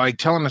 if you're like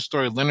telling the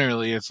story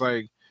linearly, it's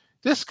like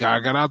this guy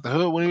got out the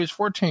hood when he was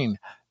 14.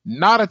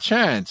 Not a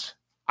chance.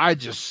 I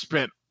just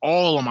spent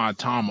all of my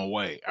time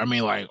away. I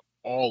mean, like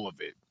all of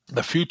it.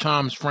 The few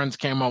times friends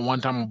came up,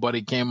 one time a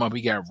buddy came up,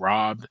 he got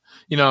robbed,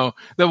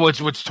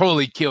 which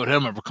totally killed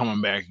him ever coming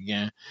back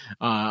again.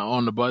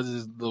 On the bus,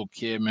 this little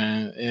kid,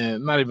 man,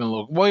 and not even a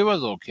little. Well, he was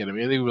a little kid. I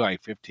mean, he was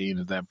like 15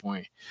 at that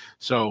point.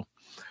 So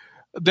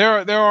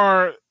there's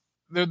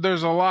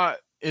a lot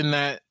in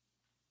that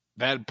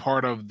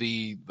part of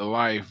the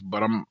life.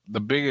 But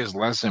the biggest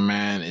lesson,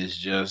 man, is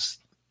just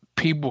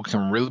people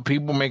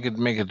make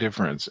a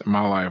difference in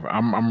my life.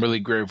 I'm really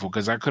grateful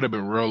because I could have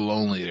been real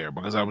lonely there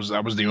because I was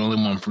the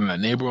only one from that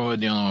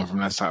neighborhood, the only one from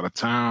that side of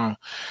town,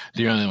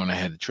 the only one that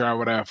had to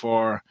travel that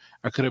far.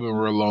 I could have been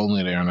real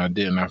lonely there, and I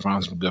didn't. I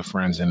found some good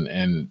friends,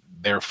 and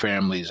their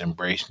families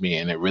embraced me,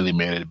 and it really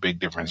made a big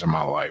difference in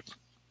my life.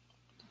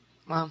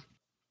 Wow.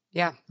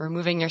 Yeah,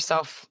 removing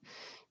yourself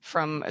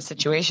from a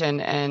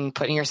situation and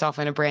putting yourself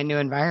in a brand new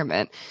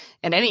environment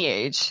at any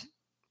age,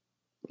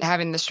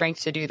 having the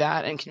strength to do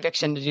that and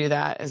conviction to do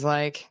that is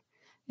like,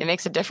 it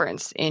makes a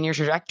difference in your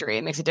trajectory.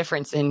 It makes a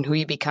difference in who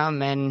you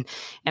become. And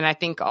I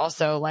think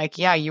also, like,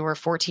 yeah, you were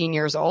 14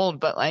 years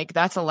old, but like,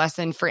 that's a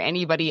lesson for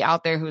anybody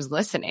out there who's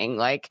listening.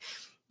 Like,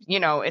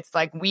 it's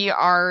like, we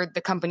are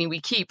the company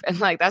we keep. And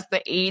like, that's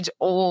the age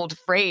old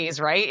phrase,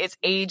 right? It's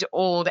age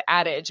old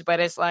adage, but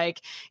it's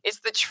like,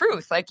 it's the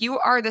truth. Like, you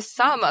are the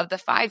sum of the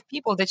 5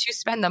 people that you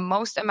spend the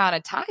most amount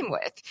of time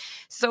with.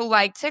 So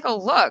like, take a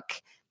look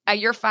at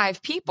your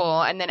 5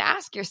 people and then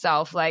ask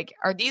yourself, like,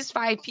 are these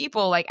 5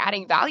 people like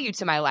adding value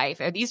to my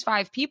life? Are these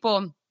 5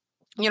 people,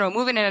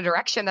 moving in a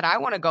direction that I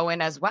want to go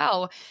in as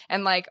well?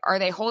 And like, are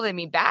they holding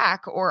me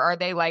back, or are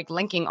they like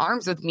linking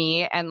arms with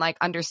me and like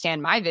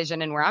understand my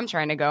vision and where I'm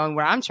trying to go and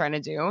what I'm trying to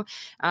do?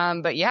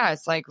 But yeah,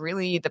 it's like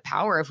really the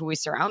power of who we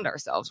surround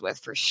ourselves with,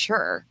 for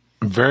sure.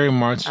 Very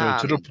much so.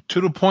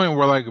 To the point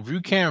where, like, if you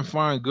can't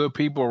find good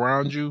people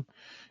around you,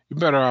 you're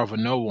better off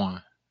with no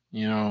one.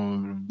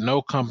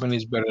 No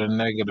company's better than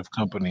negative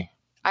company.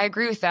 I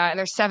agree with that. And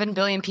there's 7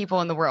 billion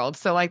people in the world.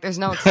 So like, there's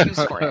no excuse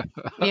for it.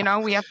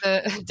 We have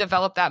to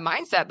develop that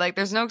mindset. Like,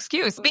 there's no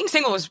excuse. Being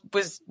single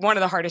was one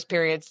of the hardest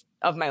periods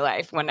of my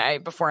life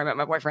before I met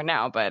my boyfriend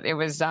now, but it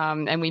was,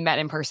 and we met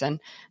in person.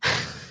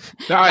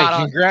 All right.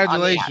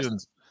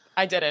 Congratulations.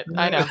 I did it.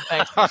 I know.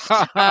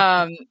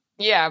 Thanks.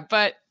 Yeah.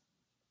 But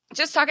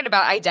just talking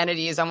about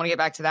identities, I want to get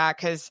back to that.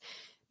 'Cause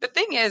the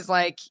thing is,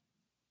 like,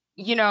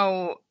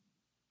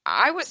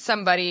 I was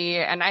somebody,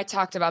 and I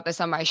talked about this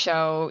on my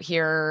show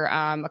here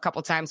a couple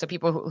times, so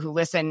people who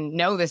listen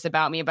know this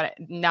about me, but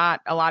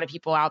not a lot of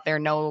people out there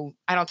know.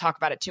 I don't talk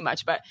about it too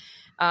much, but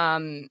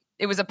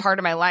it was a part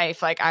of my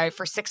life. Like,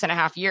 for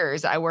 6.5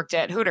 years, I worked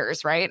at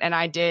Hooters, right? And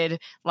I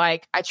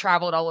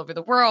traveled all over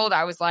the world.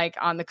 I was like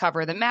on the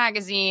cover of the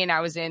magazine. I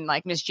was in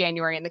like Miss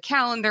January in the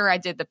calendar. I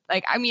did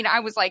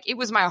I was like, it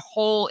was my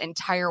whole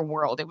entire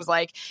world. It was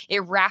like, it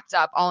wrapped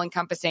up all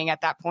encompassing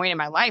at that point in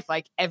my life,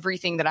 like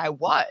everything that I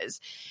was.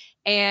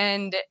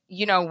 And,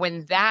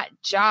 when that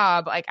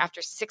job, like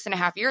after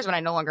 6.5 years, when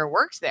I no longer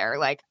worked there,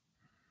 like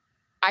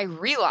I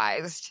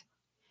realized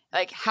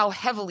like how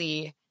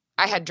heavily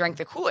I had drank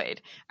the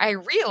Kool-Aid. I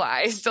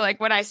realized, like,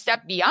 when I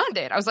stepped beyond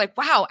it, I was like,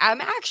 wow, I'm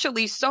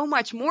actually so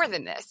much more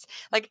than this.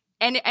 Like,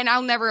 and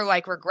I'll never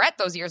like regret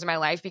those years of my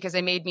life because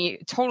they made me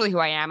totally who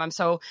I am. I'm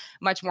so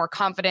much more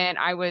confident.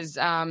 I was,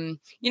 actually,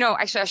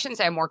 I shouldn't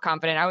say I'm more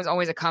confident. I was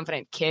always a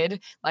confident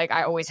kid. Like,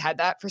 I always had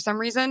that for some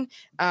reason.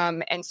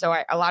 And so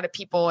a lot of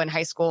people in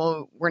high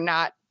school were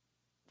not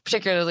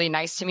particularly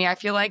nice to me, I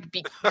feel like,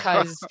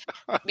 because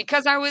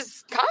I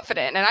was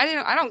confident, and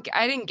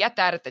I didn't get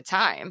that at the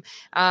time.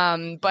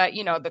 But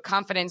the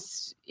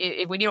confidence,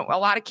 when a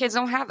lot of kids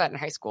don't have that in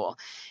high school,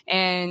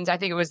 and I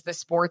think it was the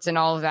sports and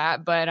all of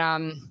that. But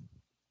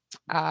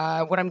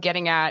what I'm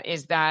getting at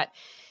is that,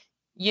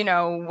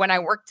 when I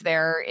worked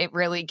there, it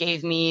really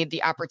gave me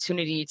the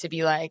opportunity to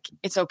be like,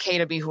 it's okay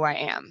to be who I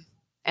am.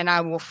 And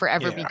I will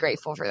forever be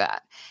grateful for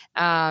that.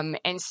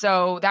 And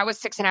so that was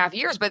 6.5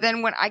 years. But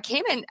then when I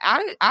came in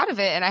out of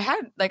it, and I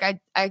had like,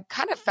 I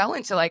kind of fell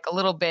into like a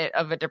little bit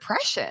of a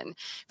depression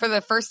for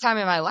the first time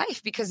in my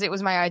life, because it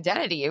was my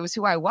identity. It was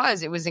who I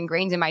was. It was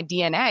ingrained in my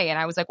DNA. And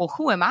I was like, well,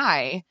 who am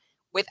I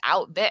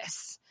without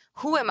this?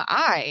 Who am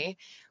I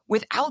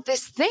without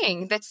this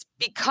thing that's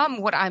become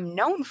what I'm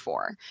known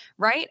for,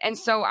 right? And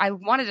so I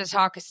wanted to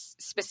talk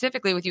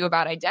specifically with you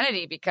about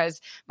identity,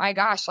 because my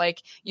gosh,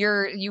 like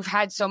you've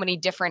had so many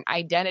different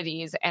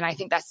identities, and I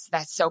think that's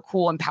so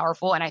cool and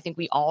powerful, and I think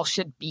we all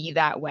should be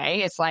that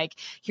way. It's like,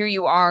 here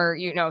you are,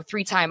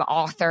 3-time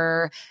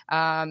author,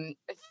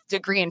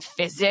 degree in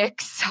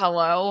physics,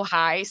 hello,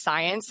 hi,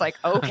 science, like,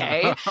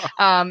 okay,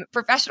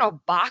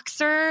 professional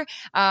boxer,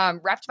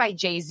 repped by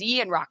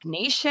Jay-Z and Rock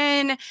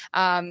Nation,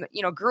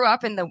 grew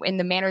up in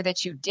the manner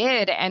that you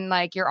did, and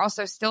like you're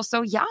also still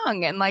so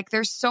young, and like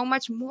there's so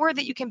much more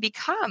that you can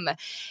become.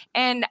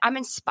 And I'm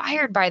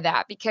inspired by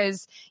that,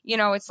 because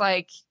it's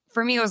like,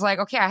 for me, it was like,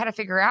 okay, I had to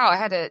figure out, I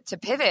had to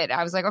pivot.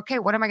 I was like, okay,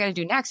 what am I going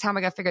to do next? How am I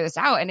going to figure this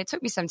out? And it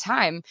took me some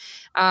time.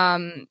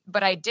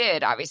 But I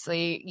did,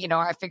 obviously,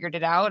 I figured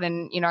it out,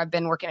 and, I've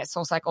been working at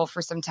SoulCycle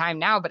for some time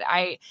now. But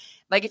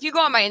if you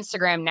go on my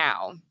Instagram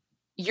now,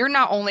 you're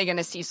not only going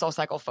to see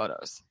SoulCycle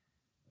photos,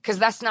 because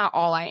that's not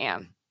all I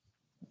am.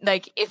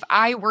 Like, if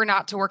I were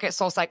not to work at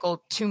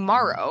SoulCycle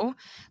tomorrow,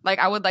 like,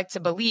 I would like to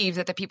believe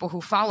that the people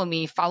who follow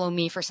me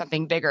for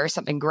something bigger,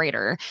 something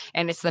greater.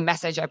 And it's the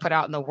message I put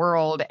out in the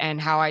world, and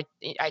how I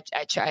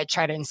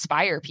try to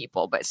inspire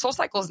people. But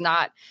SoulCycle is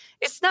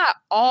it's not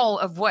all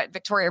of what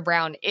Victoria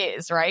Brown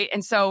is, right?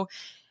 And so,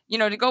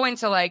 to go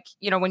into like,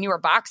 when you were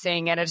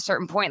boxing, and at a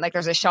certain point, like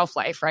there's a shelf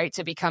life, right,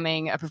 to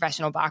becoming a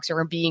professional boxer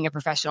or being a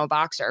professional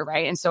boxer,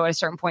 right? And so at a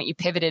certain point, you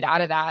pivoted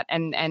out of that.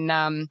 And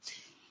I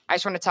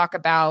just want to talk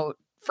about,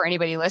 for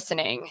anybody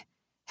listening,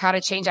 how to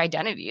change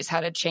identities, how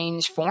to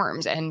change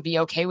forms, and be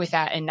okay with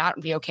that, and not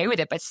be okay with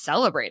it, but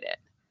celebrate it.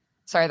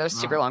 Sorry, that was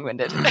super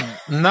long-winded.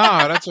 No,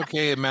 that's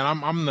okay,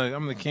 man. I'm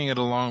the king of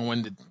the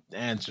long-winded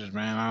answers,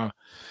 man.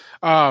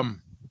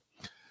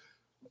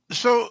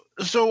 So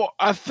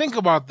I think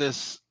about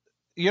this.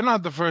 You're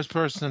not the first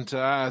person to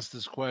ask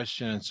this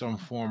question in some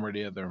form or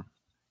the other,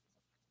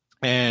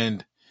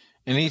 and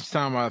each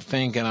time I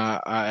think, and I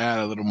add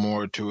a little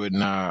more to it,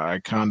 and I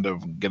kind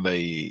of get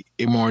a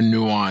more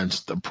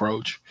nuanced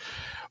approach.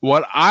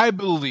 What I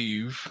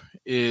believe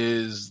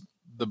is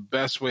the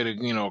best way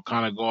to,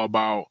 kind of go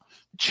about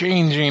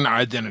changing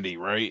identity,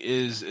 right,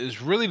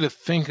 is really to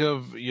think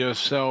of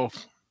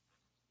yourself,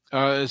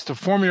 is to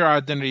form your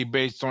identity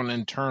based on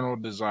internal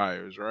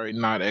desires, right,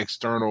 not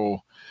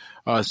external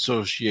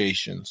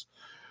associations.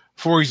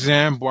 For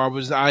example,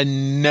 I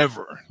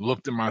never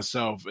looked at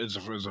myself as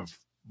a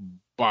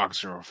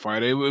boxer or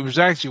fighter. It was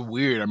actually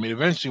weird. I mean,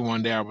 eventually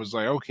one day I was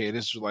like, okay,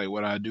 this is like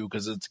what I do,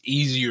 because it's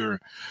easier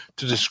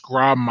to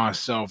describe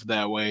myself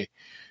that way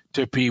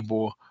to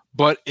people.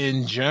 But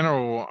in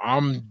general,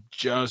 I'm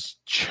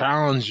just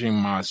challenging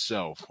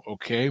myself.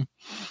 Okay.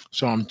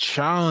 So I'm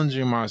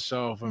challenging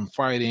myself and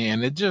fighting,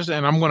 and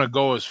I'm going to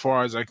go as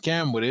far as I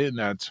can with it. And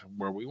that's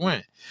where we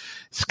went.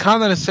 It's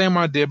kind of the same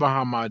idea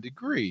behind my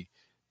degree.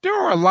 There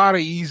are a lot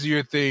of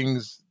easier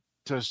things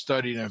to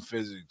study than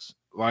physics.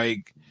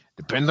 Like,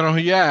 depending on who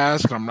you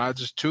ask, I'm not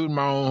just tooting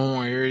my own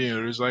horn here.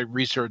 There's like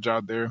research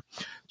out there.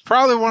 It's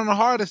probably one of the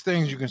hardest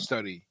things you can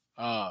study.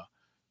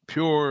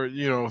 Pure,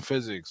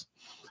 physics.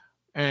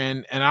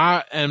 And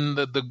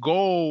the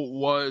goal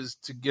was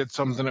to get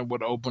something that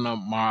would open up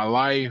my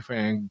life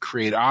and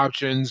create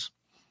options.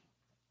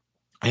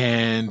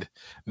 And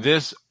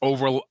this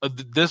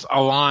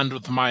aligned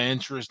with my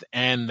interest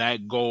and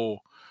that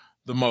goal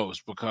the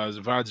most, because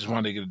if I just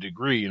wanted to get a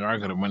degree, I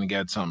could have went and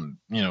got something,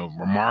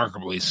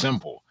 remarkably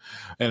simple.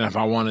 And if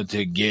I wanted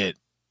to get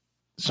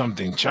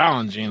something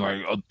challenging,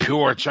 like a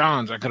pure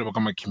challenge, I could have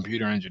become a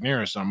computer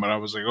engineer or something. But I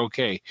was like,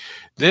 okay,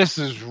 this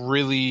is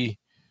really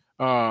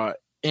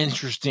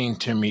interesting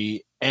to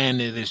me,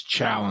 and it is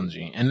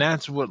challenging. And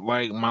that's what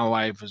like my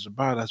life is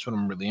about. That's what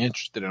I'm really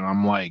interested in.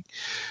 I'm like,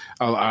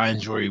 I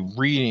enjoy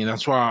reading.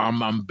 That's why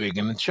I'm big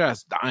in the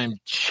chess. I'm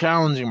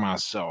challenging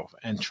myself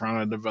and trying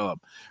to develop.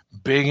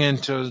 Big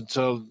into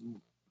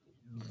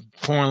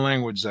foreign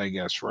languages, I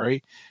guess,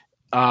 right?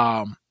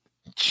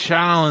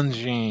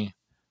 Challenging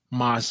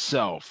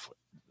myself,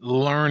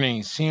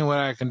 learning, seeing what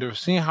I can do,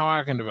 seeing how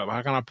I can develop,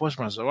 how can I push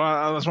myself.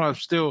 That's why I'm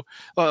still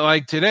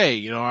like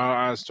today.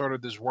 I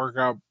started this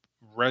workout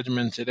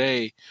regimen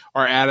today,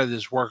 or added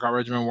this workout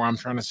regimen where I'm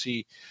trying to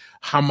see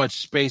how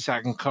much space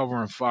I can cover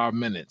in 5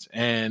 minutes,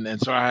 and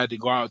so I had to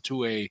go out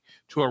to a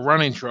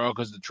running trail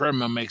because the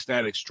treadmill makes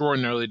that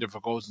extraordinarily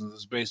difficult since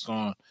it's based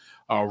on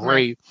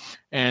rate,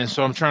 and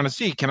so I'm trying to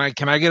see can I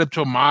get up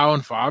to a mile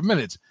in 5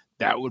 minutes?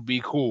 That would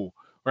be cool,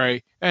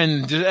 right?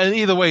 And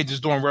either way,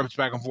 just doing reps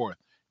back and forth.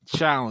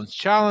 Challenge,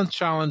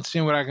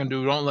 seeing what I can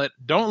do.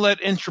 Don't let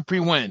entropy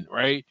win,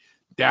 right?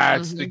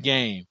 That's the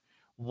game.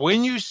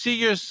 When you see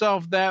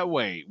yourself that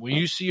way, when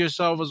you see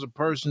yourself as a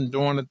person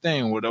doing a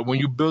thing, when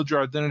you build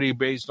your identity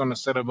based on a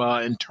set of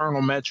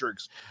internal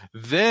metrics,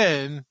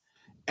 then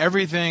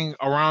everything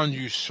around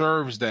you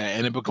serves that,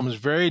 and it becomes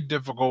very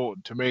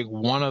difficult to make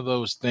one of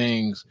those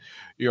things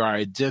your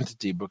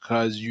identity,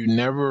 because you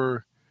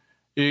never,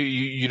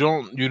 you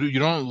don't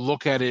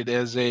look at it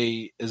as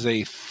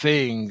a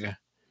thing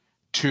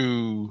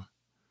to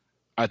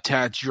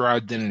attach your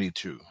identity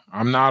to.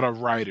 I'm not a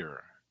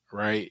writer,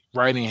 right?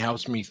 Writing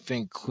helps me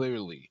think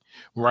clearly.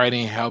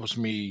 Writing helps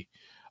me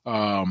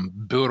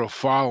build a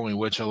following,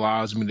 which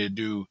allows me to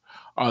do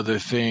other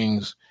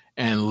things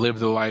and live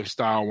the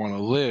lifestyle I want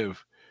to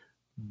live.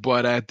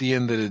 But at the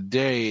end of the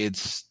day,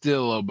 it's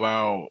still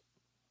about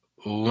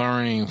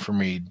learning for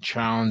me,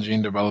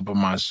 challenging, developing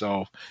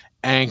myself,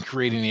 and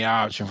creating the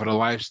option for the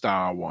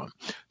lifestyle I want.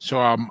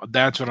 So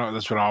that's what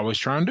I always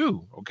try and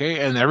do.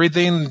 Okay, and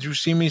everything that you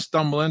see me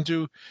stumble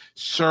into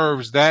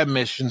serves that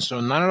mission.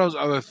 So none of those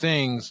other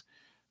things,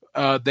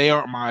 they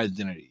aren't my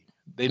identity.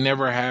 They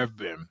never have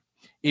been.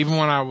 Even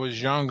when I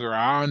was younger,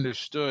 I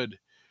understood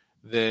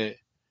that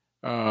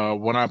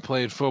when I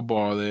played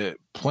football, that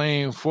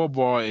playing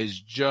football is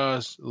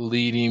just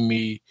leading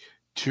me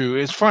to.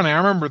 It's funny. I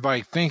remember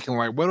thinking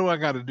what do I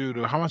got to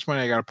do how much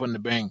money I got to put in the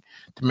bank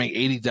to make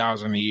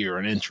 $80,000 a year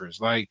in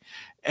interest?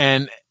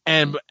 And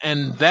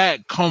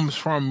that comes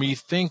from me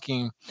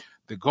thinking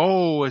the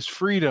goal is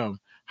freedom.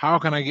 How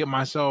can I get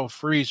myself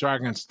free so I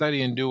can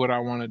study and do what I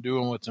want to do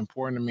and what's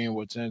important to me and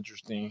what's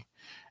interesting?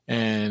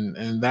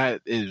 And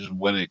that is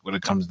what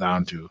it comes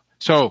down to.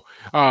 So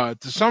to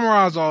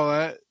summarize all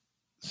that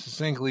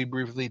succinctly,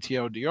 briefly,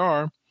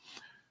 TLDR,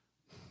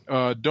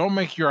 don't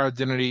make your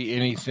identity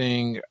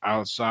anything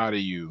outside of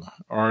you,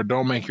 or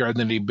don't make your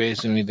identity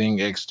based on anything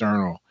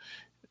external.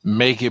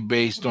 Make it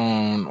based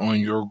on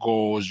your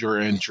goals, your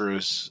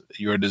interests,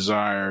 your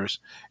desires,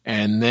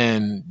 and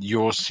then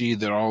you'll see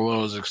that all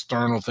those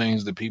external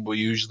things that people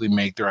usually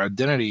make their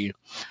identity,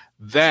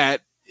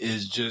 that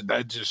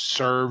just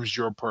serves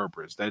your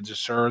purpose. That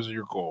just serves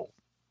your goal.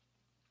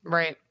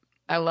 Right.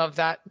 I love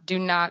that. Do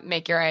not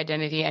make your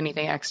identity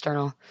anything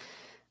external.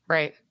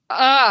 Right.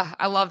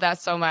 I love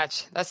that so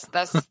much. That's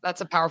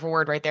a powerful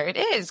word right there. It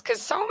is,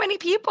 because so many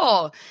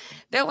people,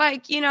 they're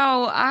like,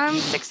 I'm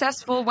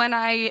successful when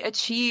I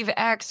achieve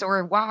X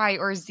or Y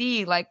or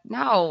Z. Like,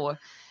 no.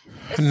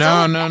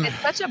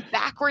 It's such a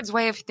backwards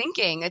way of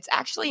thinking. It's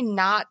actually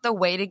not the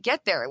way to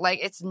get there.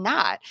 It's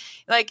not.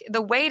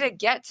 The way to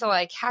get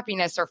to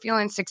happiness or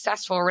feeling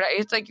successful or whatever,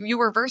 it's you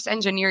reverse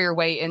engineer your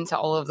way into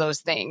all of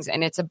those things.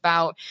 And it's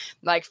about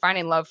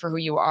finding love for who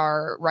you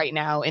are right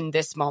now in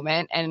this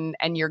moment,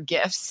 and your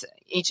gifts.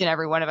 Each and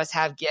every one of us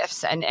have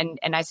gifts, and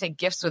I say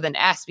gifts with an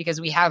S because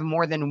we have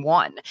more than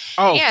one.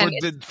 Oh,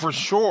 for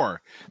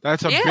sure.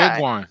 That's a big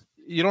one.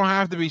 You don't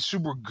have to be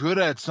super good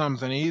at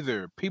something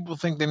either. People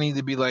think they need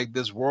to be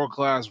this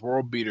world-class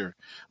world beater.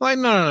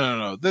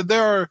 No.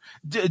 There are,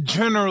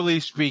 generally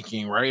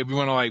speaking, right? If you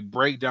want to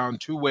break down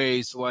two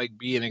ways to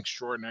be an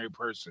extraordinary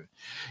person.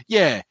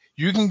 Yeah,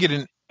 you can get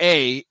an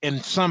A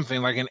in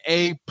something, an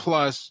A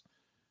plus,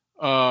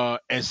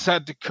 and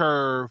set the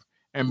curve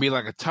and be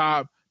a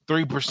top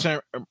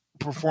 3%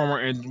 performer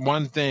in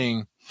one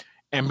thing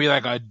and be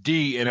a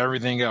D in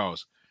everything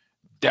else.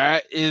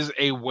 That is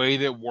a way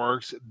that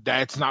works.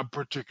 That's not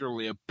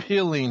particularly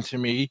appealing to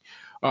me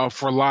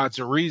for lots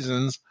of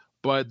reasons,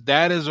 but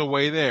that is a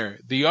way there.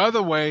 The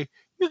other way,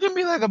 you can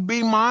be a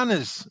B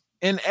minus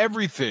in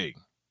everything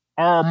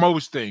or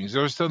most things.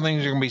 There's still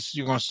things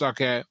you're gonna suck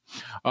at,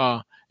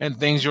 and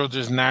things you'll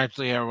just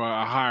naturally have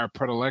a higher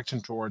predilection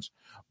towards.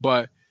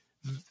 But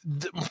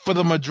for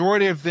the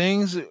majority of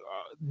things,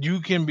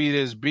 you can be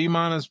this B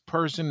minus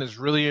person that's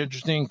really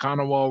interesting,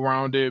 kind of well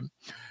rounded,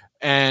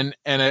 and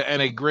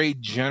a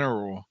great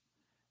general,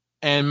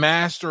 and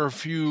master a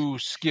few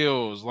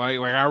skills. I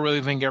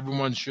really think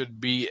everyone should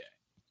be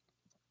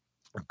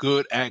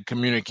good at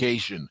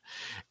communication.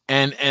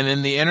 And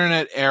in the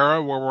internet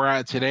era where we're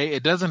at today,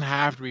 it doesn't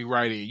have to be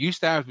writing. It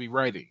used to have to be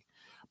writing.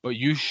 But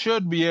you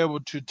should be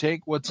able to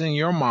take what's in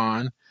your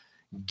mind,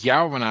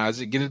 galvanize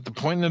it, get it to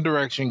point in a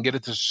direction, get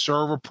it to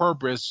serve a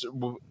purpose,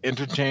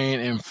 entertain,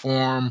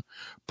 inform,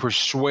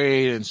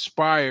 persuade,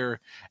 inspire,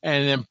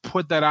 and then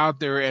put that out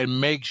there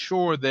and make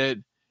sure that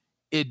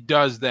it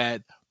does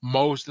that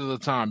most of the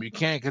time. You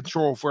can't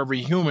control for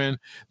every human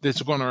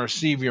that's going to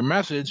receive your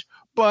message,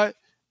 but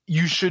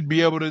you should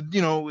be able to,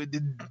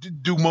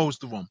 do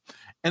most of them.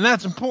 And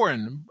that's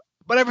important.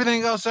 But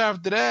everything else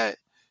after that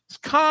is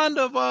kind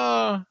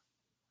of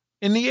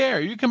in the air.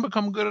 You can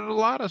become good at a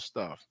lot of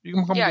stuff. You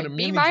can become Yeah, good at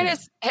B many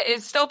things. minus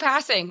is still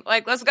passing.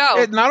 Like, let's go.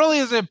 It not only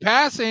is it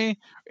passing,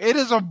 it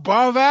is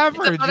above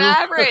average. It's above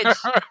average.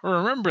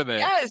 Remember that.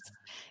 Yes,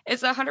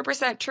 it's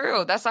 100%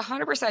 true. That's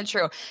 100%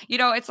 true. You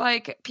know, it's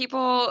like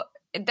people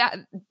that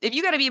if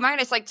you got to be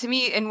minus, like to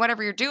me, in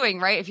whatever you're doing,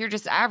 right? If you're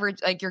just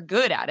average, like you're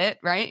good at it,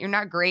 right? You're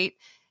not great.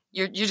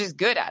 You're just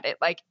good at it.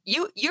 Like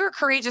you're a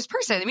courageous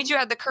person. It means you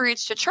have the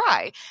courage to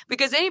try,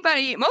 because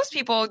most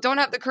people don't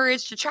have the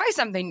courage to try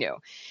something new.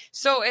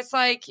 So it's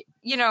like,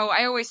 you know,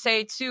 I always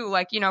say too,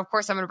 like, you know, of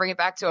course I'm going to bring it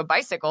back to a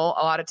bicycle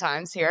a lot of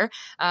times here.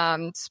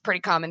 It's a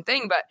pretty common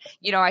thing, but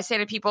you know, I say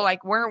to people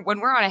like when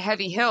we're on a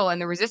heavy hill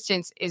and the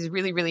resistance is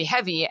really, really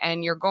heavy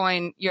and you're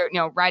you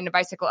know, riding a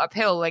bicycle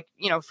uphill, like,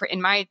 you know,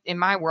 in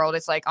my world,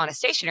 it's like on a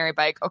stationary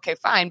bike. Okay,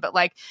 fine. But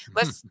like,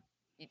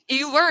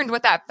 you learned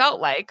what that felt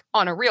like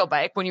on a real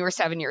bike when you were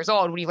 7 years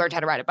old, when you learned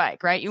how to ride a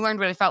bike, right? You learned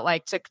what it felt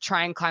like to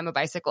try and climb a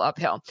bicycle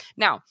uphill.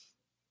 Now,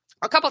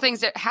 a couple things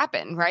that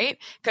happen, right?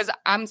 Because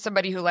I'm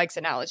somebody who likes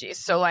analogies.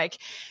 So like,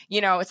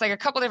 you know, it's like a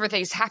couple different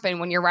things happen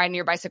when you're riding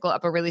your bicycle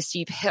up a really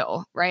steep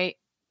hill, right?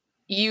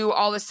 You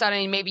all of a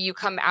sudden, maybe you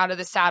come out of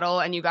the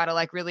saddle and you got to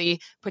like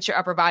really put your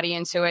upper body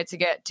into it to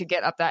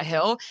get up that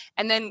hill.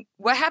 And then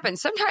what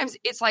happens? Sometimes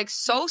it's like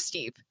so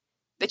steep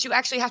that you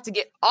actually have to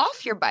get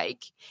off your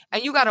bike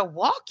and you got to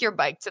walk your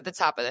bike to the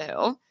top of the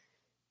hill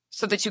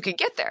so that you can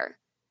get there.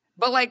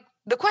 But like,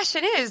 the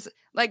question is,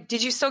 like,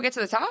 did you still get to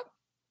the top?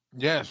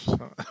 Yes.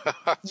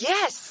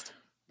 Yes.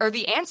 Or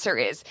the answer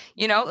is,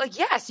 you know, like,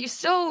 yes, you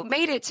still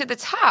made it to the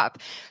top.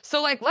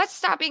 So like, let's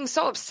stop being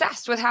so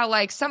obsessed with how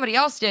like somebody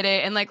else did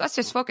it. And like, let's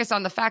just focus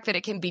on the fact that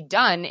it can be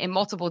done in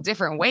multiple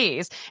different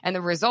ways. And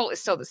the result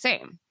is still the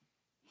same.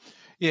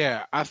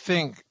 Yeah, I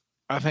think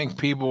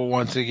people,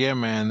 once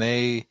again, man,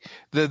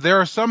 there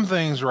are some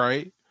things,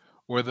 right,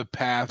 where the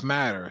path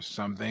matters.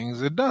 Some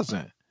things it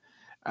doesn't.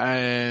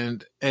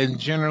 And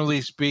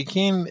generally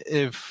speaking,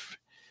 if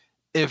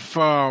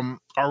or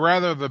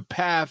rather the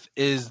path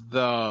is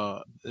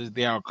the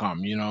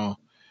outcome, you know,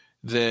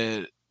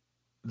 the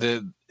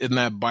in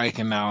that bike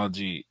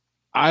analogy,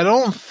 I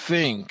don't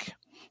think,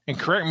 and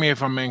correct me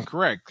if I'm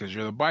incorrect because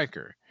you're the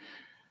biker,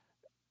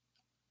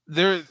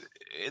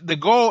 the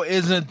goal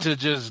isn't to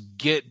just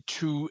get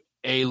to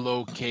a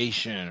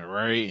location,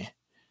 right?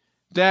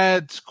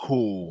 That's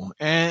cool.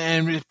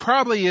 And it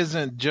probably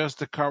isn't just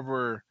to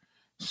cover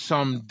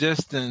some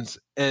distance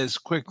as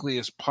quickly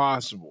as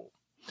possible.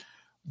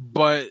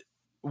 But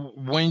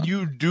when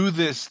you do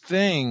this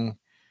thing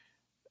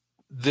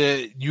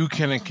that you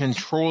can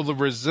control the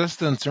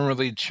resistance and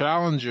really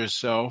challenge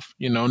yourself,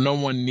 you know, no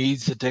one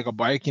needs to take a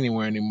bike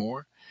anywhere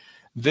anymore,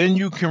 then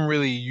you can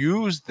really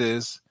use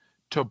this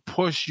to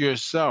push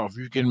yourself.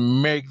 You can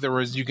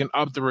you can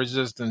up the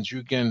resistance.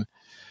 You can,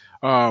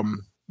 you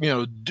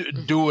know,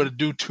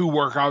 do 2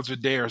 workouts a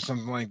day or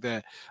something like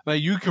that.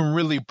 Like you can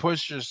really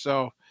push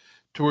yourself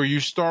to where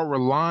you start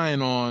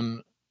relying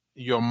on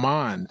your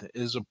mind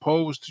as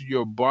opposed to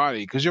your body,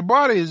 because your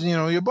body is, you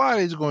know, your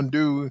body is going to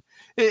do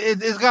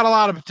it's got a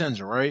lot of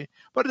potential, right?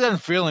 But it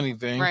doesn't feel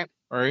anything,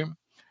 right?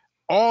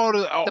 All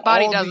the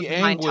body all does the what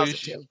the mind tells it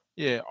anguish, to.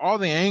 yeah, all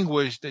the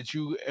anguish that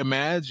you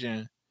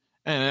imagine,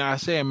 and I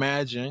say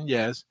imagine,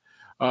 yes,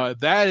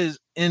 that is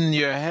in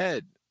your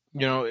head.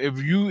 You know, if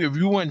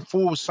you went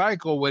full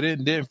cycle with it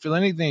and didn't feel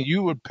anything,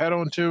 you would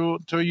pedal until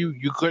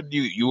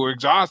you were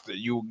exhausted.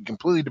 You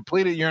completely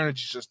depleted your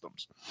energy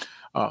systems.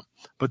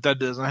 But that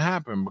doesn't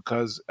happen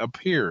because up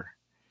here.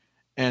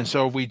 And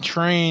so if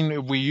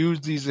we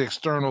use these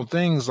external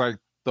things like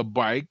the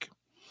bike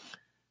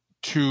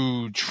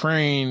to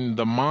train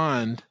the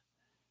mind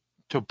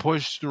to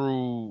push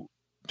through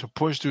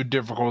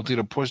difficulty,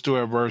 to push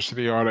through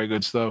adversity, all that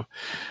good stuff,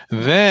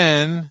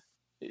 then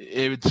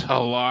it's a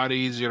lot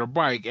easier to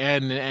bike,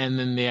 and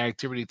then the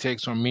activity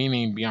takes on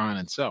meaning beyond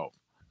itself.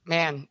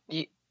 Man,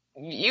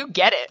 you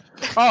get it.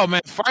 Oh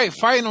man,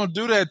 fighting don't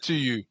do that to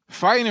you.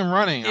 Fighting and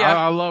running. Yeah.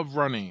 I love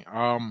running.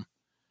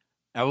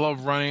 I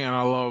love running and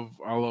I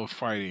love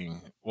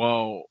fighting.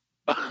 Well,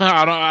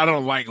 I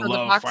don't like love the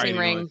boxing fighting.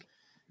 Ring. Like,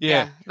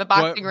 yeah, the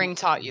boxing ring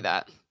taught you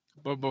that.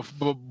 But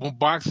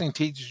boxing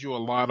teaches you a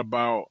lot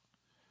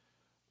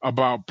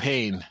about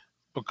pain,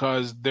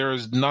 because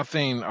there's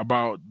nothing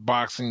about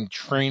boxing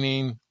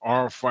training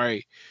or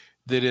fight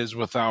that is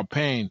without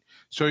pain.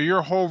 So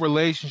your whole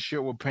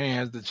relationship with pain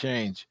has to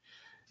change.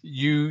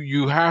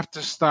 You have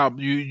to stop.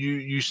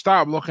 You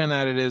stop looking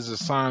at it as a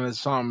sign that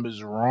something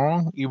is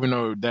wrong, even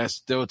though that's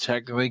still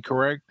technically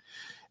correct.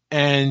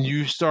 And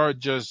you start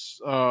just,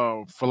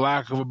 for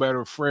lack of a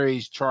better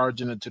phrase,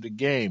 charging it to the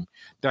game.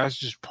 That's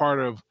just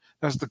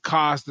that's the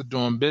cost of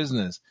doing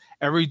business.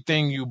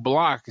 Everything you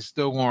block is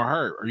still going to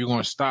hurt. Are you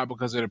going to stop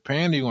because of the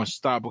pain? Or are you going to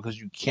stop because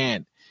you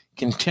can't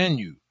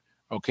continue?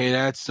 Okay,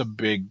 that's a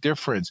big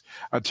difference.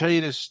 I'll tell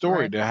you this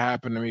story that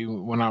happened to me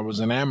when I was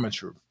an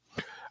amateur.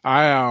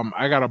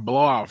 I got a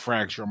blowout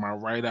fracture on my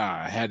right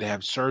eye. I had to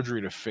have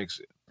surgery to fix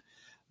it.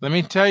 Let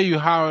me tell you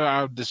how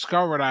I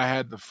discovered I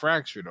had the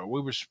fracture, though.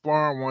 We were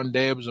sparring one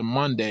day. It was a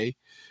Monday,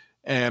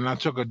 and I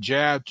took a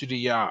jab to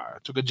the eye. I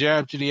took a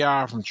jab to the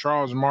eye from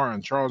Charles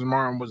Martin. Charles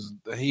Martin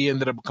he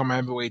ended up becoming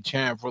heavyweight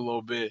champ for a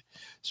little bit.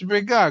 He's a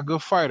big guy,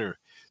 good fighter.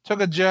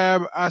 Took a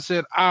jab. I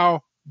said,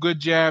 ow, good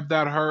jab,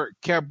 that hurt.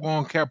 Kept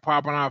going, kept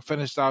popping out,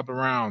 finished out the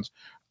rounds.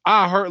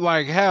 I hurt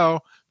like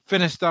hell,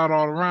 finished out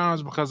all the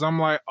rounds because I'm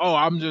like, oh,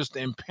 I'm just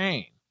in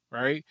pain,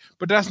 right?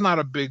 But that's not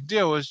a big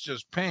deal. It's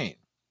just pain.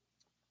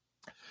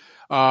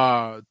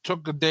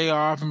 Took a day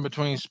off in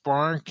between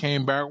sparring,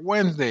 came back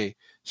Wednesday,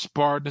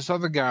 sparred this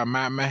other guy,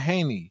 Matt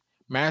Mahaney.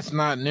 Matt's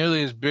not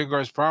nearly as big or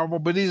as powerful,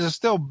 but he's a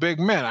still big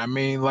man. I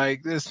mean,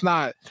 like, it's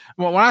not,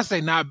 well, when I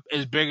say not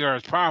as big or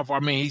as powerful, I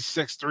mean, he's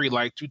 6'3",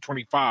 like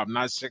 225,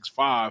 not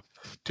 6'5",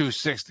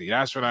 260.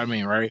 That's what I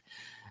mean, right?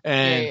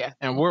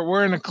 And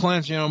we're in the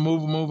clinch, you know,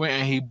 moving,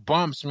 and he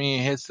bumps me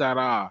and hits that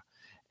eye.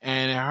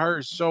 And it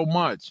hurts so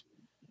much.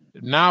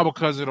 Now,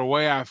 because of the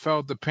way I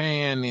felt the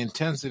pain and the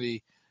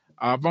intensity,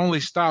 I've only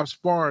stopped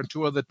sparring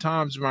 2 other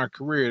times in my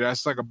career.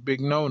 That's like a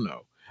big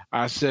no-no.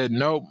 I said,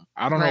 nope,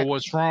 I don't know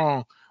what's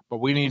wrong, but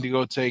we need to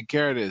go take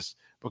care of this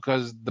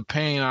because the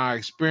pain I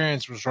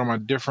experienced was from a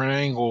different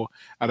angle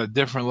at a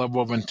different level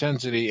of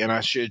intensity, and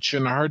it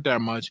shouldn't have hurt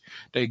that much.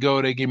 They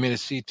give me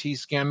the CT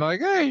scan. They're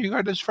like, hey, you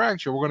got this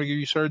fracture. We're going to give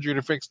you surgery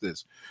to fix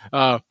this.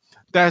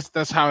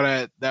 That's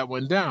how that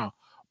went down.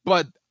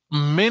 But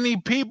many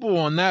people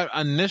on that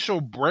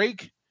initial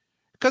break,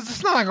 because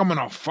it's not like I'm in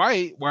a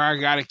fight where I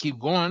got to keep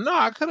going. No,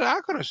 I could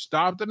have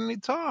stopped at any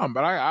time,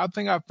 but I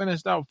think I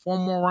finished out 4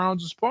 more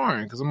rounds of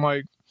sparring because I'm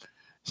like,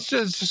 it's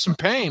just some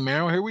pain,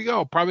 man. Well, here we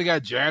go. Probably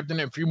got jabbed in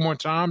it a few more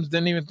times.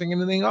 Didn't even think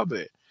anything of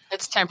it.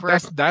 It's temporary.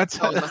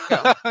 That's let's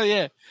go.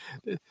 Yeah.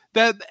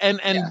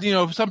 You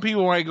know, some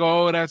people might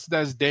go, oh, that's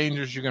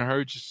dangerous. You're gonna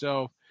hurt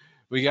yourself.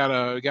 We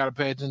gotta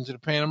pay attention to the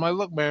pain. I'm like,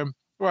 look, man.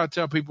 Well, I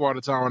tell people all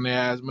the time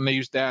when they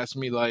used to ask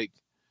me like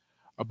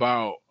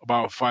about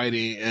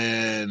fighting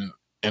and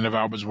if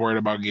I was worried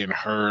about getting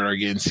hurt or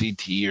getting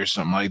CT or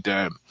something like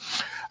that,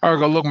 I would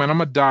go, look, man, I'm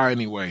going to die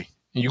anyway.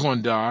 And you're going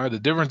to die. The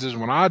difference is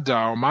when I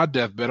die on my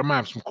deathbed, I'm going to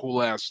have some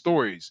cool-ass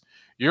stories.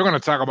 You're going to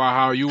talk about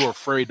how you were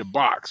afraid to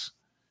box.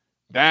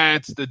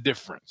 That's the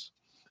difference.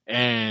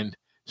 And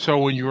so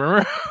when you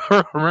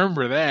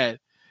remember that,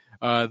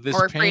 this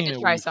or pain afraid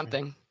to try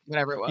something,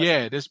 whatever it was.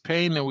 Yeah, this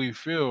pain that we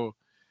feel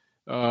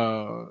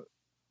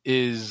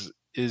is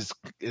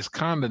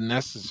kind of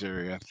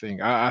necessary.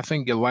 I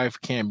think your life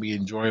can't be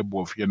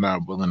enjoyable if you're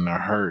not willing to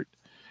hurt,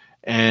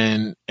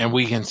 and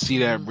we can see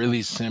that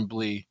really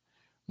simply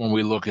when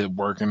we look at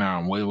working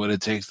out, what it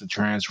takes to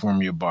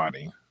transform your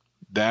body.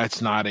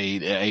 That's not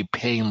a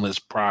painless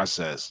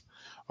process,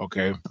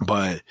 okay?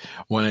 But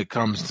when it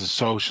comes to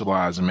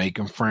socializing,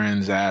 making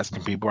friends,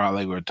 asking people out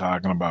like we're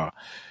talking about,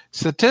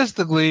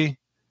 statistically,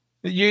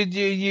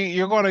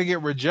 you're gonna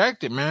get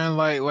rejected, man.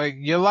 Like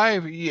your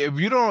life, if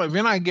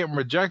you're not getting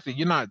rejected,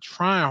 you're not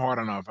trying hard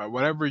enough at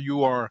whatever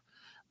you're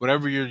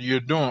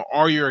doing,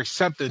 or you're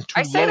accepting too low.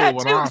 I say that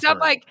too, because I'm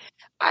like,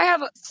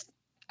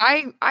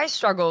 I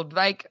struggled.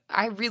 Like,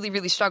 I really,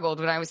 really struggled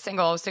when I was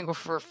single. I was single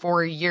for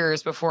 4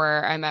 years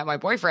before I met my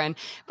boyfriend,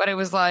 but it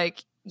was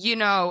like, you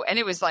know, and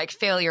it was like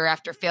failure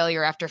after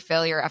failure after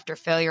failure after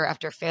failure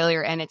after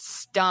failure, and it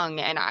stung,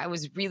 and I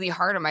was really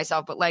hard on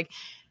myself, but like,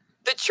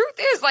 the truth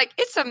is, like,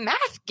 it's a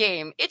math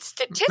game. It's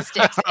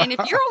statistics. And if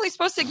you're only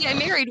supposed to get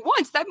married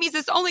once, that means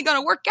it's only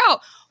going to work out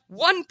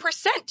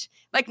 1%.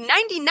 Like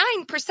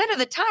 99% of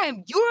the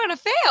time, you're going to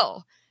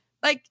fail.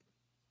 Like,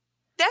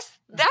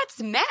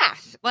 that's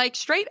math. Like,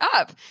 straight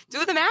up.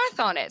 Do the math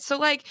on it. So,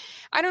 like,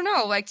 I don't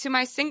know. Like, to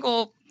my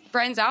single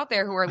friends out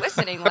there who are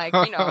listening, like,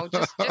 you know,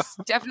 just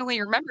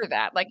definitely remember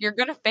that. Like, you're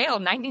going to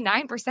fail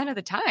 99% of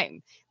the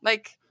time.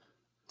 Like,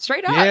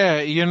 straight up.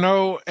 Yeah, you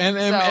know,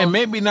 and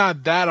maybe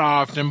not that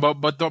often,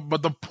 but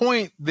the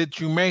point that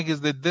you make is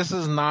that this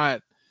is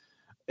not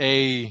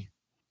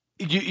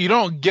you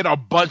don't get a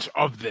bunch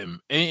of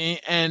them,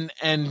 and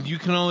you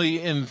can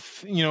only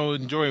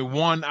enjoy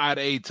one at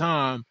a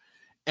time,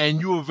 and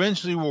you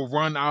eventually will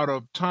run out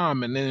of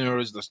time, and then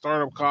there's the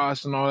startup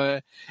costs and all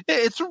that.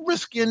 It's a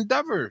risky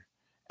endeavor.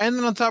 And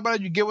then on top of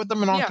that, you get with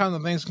them and all kinds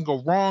of things can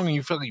go wrong, and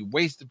you feel like you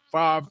wasted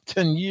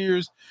 5-10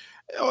 years.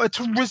 Oh, it's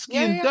a risky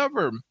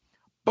endeavor.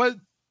 But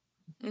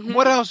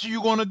what else are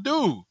you going to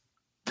do?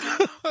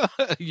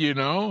 You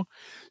know?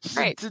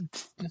 Right.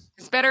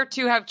 It's better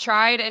to have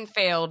tried and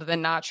failed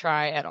than not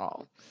try at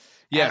all,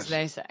 as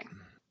they say.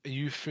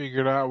 You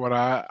figured out what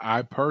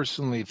I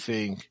personally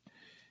think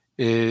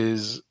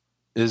is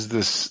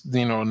this,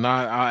 you know,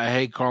 I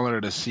hate calling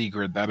it a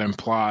secret. That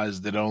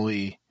implies that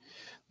only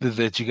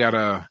that you got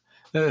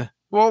to,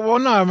 well,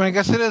 no, I mean, I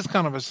guess it is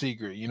kind of a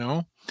secret, you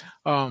know?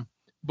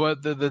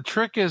 But the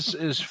trick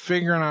is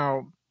figuring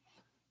out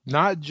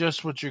not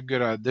just what you're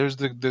good at. There's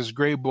this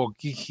great book,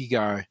 Geeky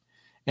Guy,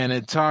 and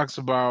it talks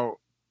about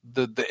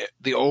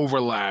the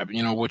overlap,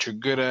 you know, what you're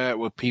good at,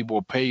 what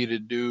people pay you to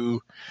do,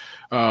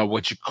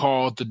 what you're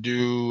called to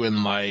do,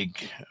 and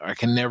like, I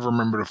can never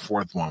remember the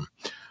fourth one.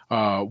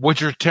 what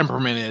your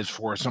temperament is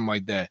for, something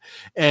like that.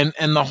 And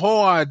the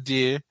whole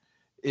idea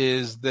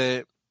is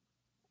that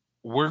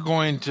we're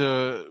going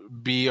to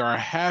be our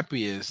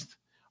happiest,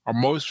 our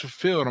most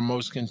fulfilled, our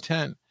most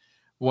content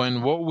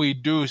when what we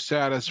do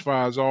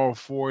satisfies all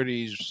four of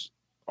these,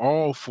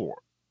 all four.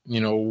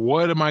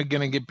 What am I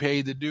going to get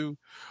paid to do?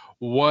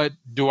 What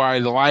do I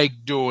like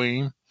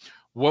doing?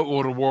 What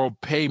will the world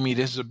pay me?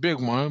 This is a big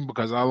one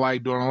because I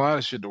like doing a lot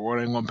of shit the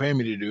world ain't gonna pay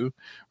me to do,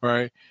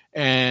 right?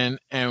 And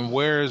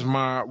where's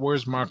my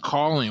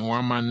calling? Where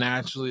am I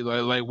naturally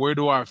like where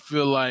do I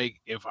feel like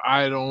if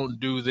I don't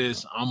do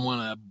this, I'm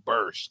gonna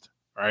burst,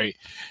 right?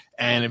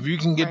 And if you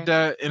can get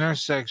that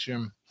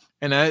intersection,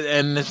 and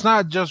it's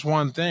not just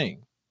one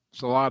thing,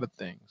 it's a lot of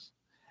things.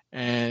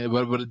 And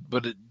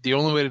but the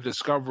only way to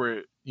discover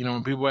it,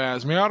 when people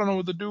ask me, I don't know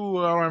what to do,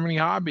 I don't have any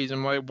hobbies.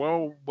 I'm like,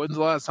 well, when's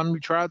the last time you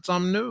tried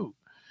something new?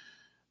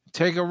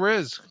 Take a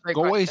risk.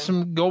 Go waste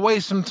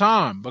some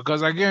time,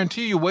 because I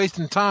guarantee you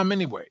wasting time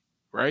anyway,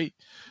 right?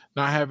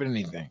 Not having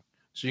anything.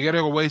 So you got to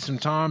go waste some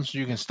time so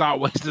you can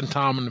stop wasting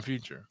time in the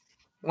future.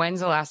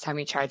 When's the last time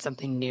you tried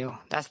something new?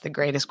 That's the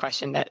greatest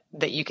question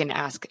that you can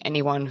ask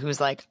anyone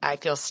who's like, I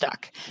feel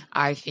stuck.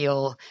 I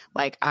feel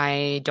like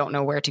I don't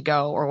know where to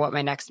go or what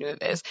my next move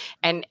is.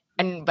 And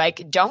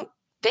like, don't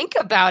think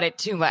about it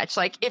too much.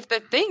 Like, if the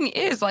thing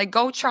is like,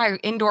 go try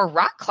indoor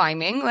rock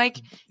climbing,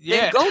 like,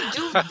 then go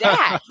do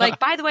that. Like,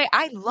 by the way,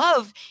 I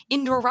love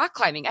indoor rock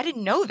climbing. I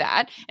didn't know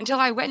that until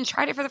I went and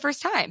tried it for the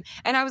first time.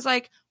 And I was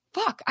like,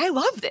 fuck, I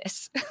love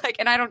this. Like,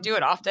 and I don't do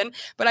it often,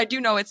 but I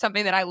do know it's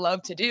something that I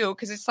love to do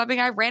because it's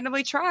something I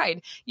randomly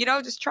tried.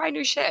 Just try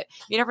new shit.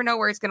 You never know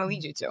where it's going to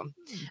lead you to.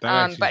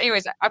 But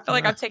anyways, I feel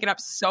like I've taken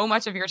up so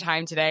much of your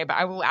time today, but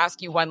I will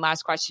ask you one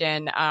last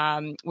question,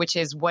 which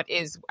is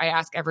I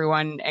ask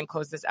everyone and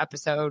close this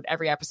episode,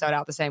 every episode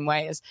out the same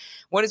way, is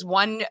what is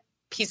one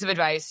piece of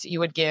advice you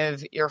would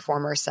give your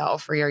former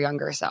self or your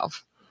younger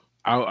self?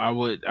 I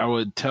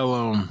would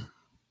tell him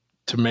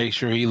to make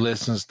sure he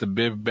listens to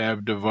Biv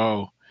Bab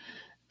DeVoe.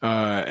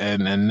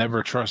 And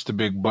never trust a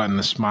big button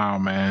to smile,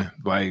 man.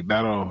 Like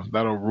that'll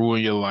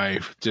ruin your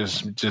life.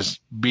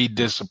 Just be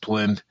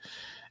disciplined,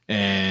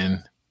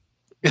 and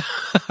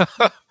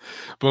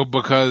but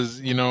because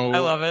I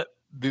love it.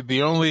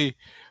 The only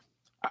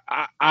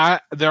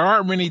there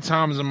aren't many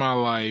times in my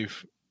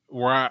life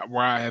where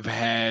I have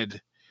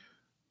had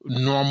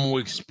normal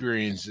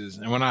experiences,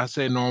 and when I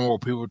say normal,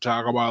 people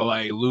talk about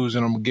like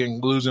losing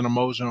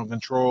emotional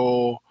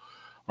control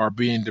or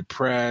being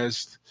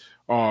depressed.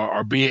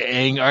 Or being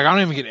angry. Like, I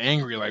don't even get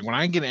angry. Like, when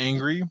I get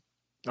angry,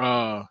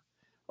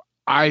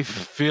 I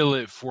feel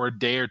it for a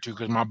day or two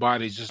because my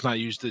body's just not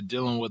used to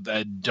dealing with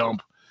that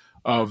dump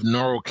of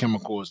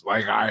neurochemicals.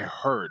 Like I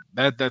heard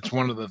that's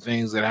one of the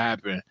things that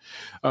happen,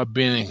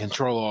 being in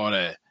control of all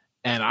that.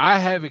 And I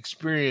have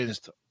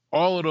experienced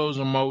all of those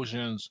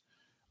emotions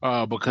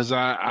because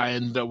I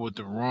ended up with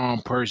the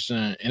wrong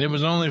person, and it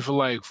was only for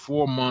like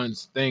 4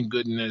 months. Thank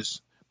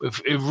goodness.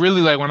 It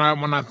really, like, when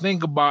I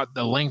think about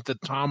the length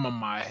of time on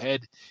my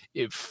head,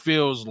 it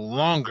feels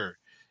longer,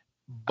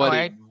 but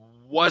it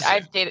wasn't.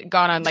 I've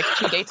gone on like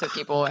 2 dates with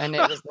people, and it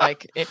was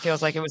like, it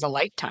feels like it was a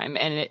lifetime,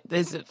 and it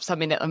is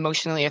something that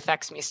emotionally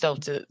affects me still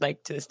to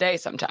this day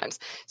sometimes.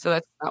 So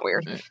that's not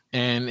weird.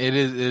 And it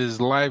is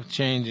life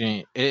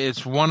changing.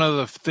 It's one of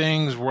the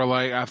things where,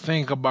 like, I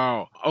think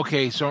about,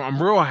 okay, so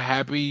I'm real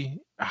happy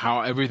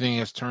how everything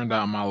has turned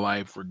out in my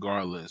life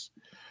regardless.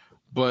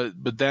 But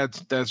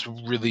that's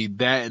really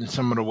that, and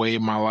some of the way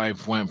my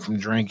life went from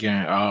drinking.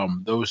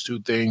 Those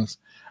two things,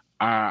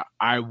 I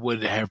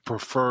would have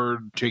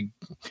preferred to.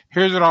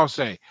 Here's what I'll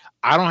say: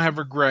 I don't have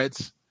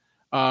regrets,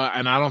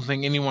 and I don't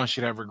think anyone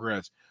should have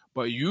regrets.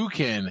 But you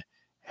can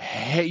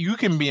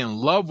be in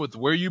love with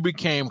where you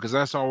became, because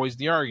that's always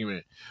the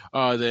argument.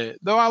 That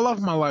though I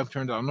love my life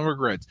turned out, no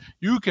regrets.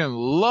 You can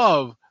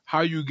love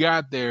how you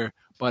got there,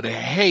 but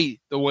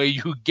hate the way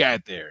you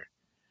got there.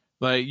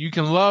 Like, you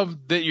can love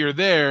that you're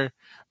there,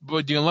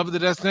 but you can love the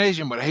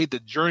destination, but hate the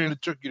journey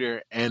that took you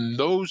there. And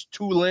those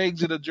 2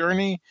 legs of the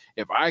journey,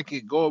 if I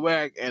could go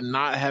back and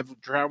not have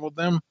traveled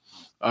them,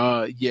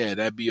 yeah,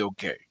 that'd be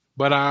okay.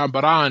 But I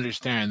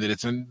understand that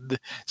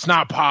it's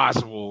not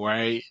possible,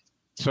 right?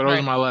 So those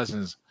are my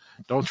lessons.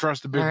 Don't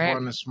trust the big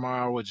button and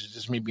smile, which is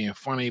just me being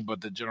funny,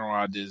 but the general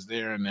idea is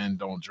there. And then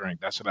don't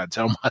drink. That's what I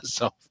tell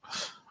myself.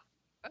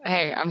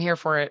 Hey, I'm here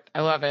for it.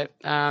 I love it.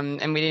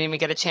 And we didn't even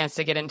get a chance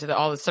to get into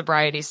all the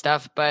sobriety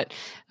stuff, but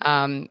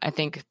I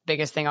think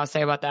biggest thing I'll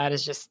say about that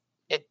is just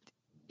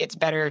it's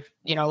better.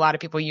 A lot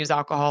of people use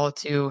alcohol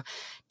to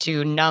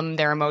numb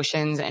their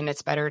emotions, and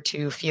it's better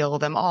to feel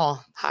them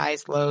all,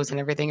 highs, lows,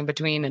 and everything in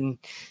between. And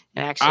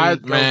actually,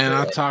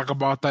 I talk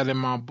about that in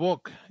my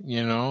book.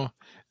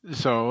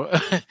 So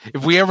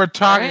if we ever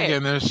talk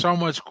again, there's so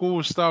much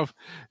cool stuff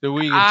that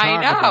we can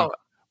talk about.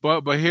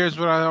 But here's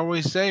what I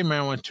always say,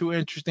 man. When 2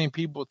 interesting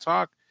people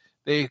talk,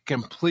 they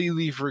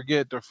completely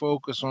forget to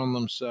focus on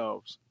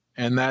themselves.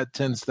 And that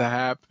tends to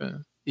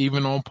happen,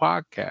 even on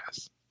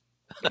podcasts.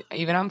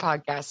 Even on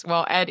podcasts.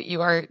 Well, Ed,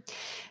 you are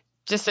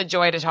just a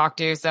joy to talk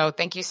to. So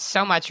thank you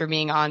so much for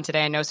being on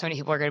today. I know so many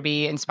people are going to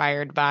be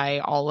inspired by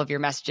all of your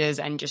messages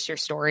and just your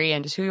story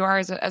and just who you are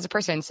as a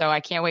person. So I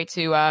can't wait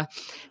to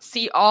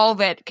see all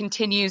that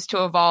continues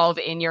to evolve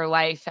in your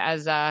life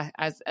as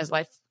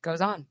life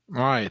goes on.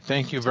 All right.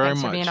 Thank you very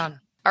thanks much for being on.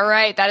 All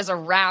right, that is a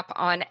wrap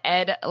on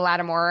Ed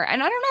Latimore.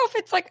 And I don't know if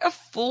it's like a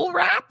full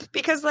wrap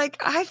because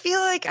like I feel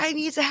like I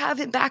need to have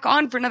him back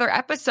on for another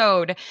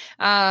episode.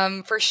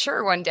 For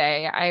sure one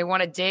day. I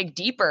want to dig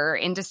deeper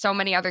into so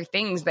many other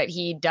things that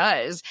he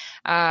does.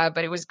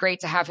 But it was great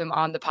to have him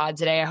on the pod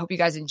today. I hope you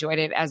guys enjoyed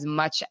it as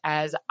much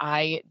as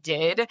I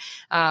did.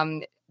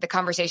 The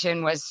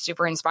conversation was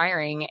super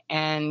inspiring,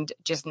 and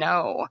just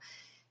know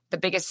the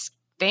biggest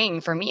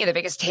thing for me, the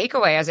biggest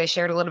takeaway, as I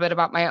shared a little bit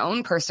about my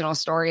own personal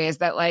story, is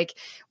that like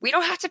we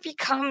don't have to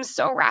become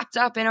so wrapped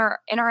up in our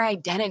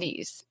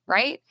identities,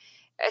 right?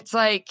 It's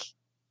like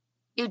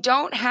you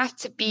don't have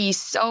to be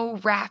so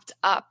wrapped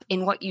up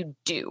in what you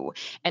do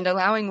and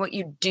allowing what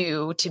you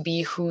do to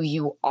be who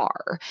you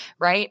are,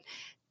 right?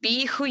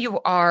 Be who you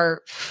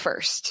are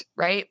first,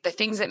 right? The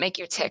things that make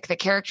you tick, the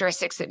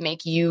characteristics that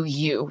make you,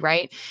 you,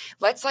 right?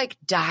 Let's like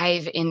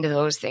dive into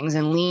those things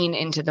and lean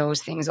into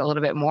those things a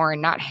little bit more and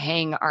not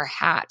hang our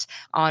hat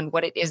on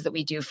what it is that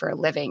we do for a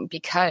living,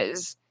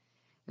 because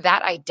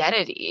that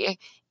identity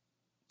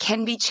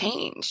can be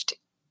changed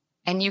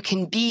and you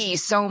can be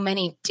so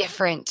many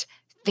different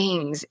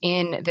things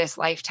in this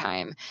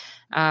lifetime.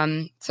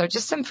 So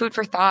just some food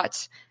for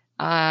thought.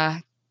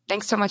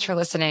 Thanks so much for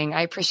listening.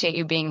 I appreciate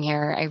you being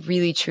here. I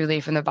really,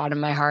 truly, from the bottom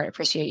of my heart,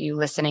 appreciate you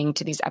listening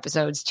to these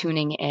episodes,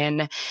 tuning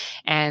in,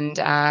 and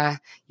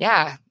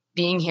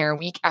being here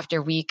week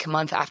after week,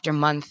 month after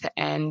month.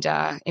 And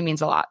it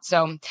means a lot.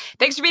 So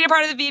thanks for being a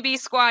part of the VB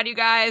squad, you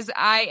guys.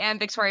 I am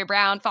Victoria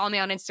Brown. Follow me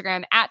on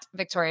Instagram at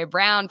Victoria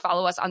Brown.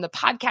 Follow us on the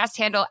podcast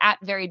handle at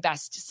Very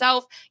Best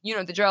Self. You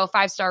know the drill.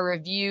 5-star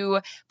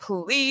review,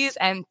 please.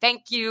 And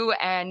thank you.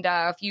 And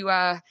if you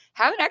have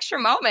an extra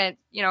moment,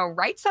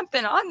 write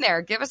something on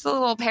there. Give us a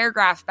little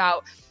paragraph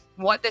about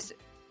what this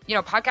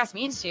podcast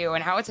means to you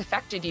and how it's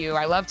affected you.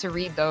 I love to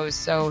read those.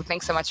 So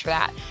thanks so much for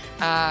that.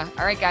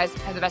 All right, guys,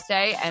 have the best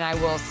day, and I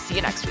will see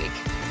you next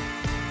week.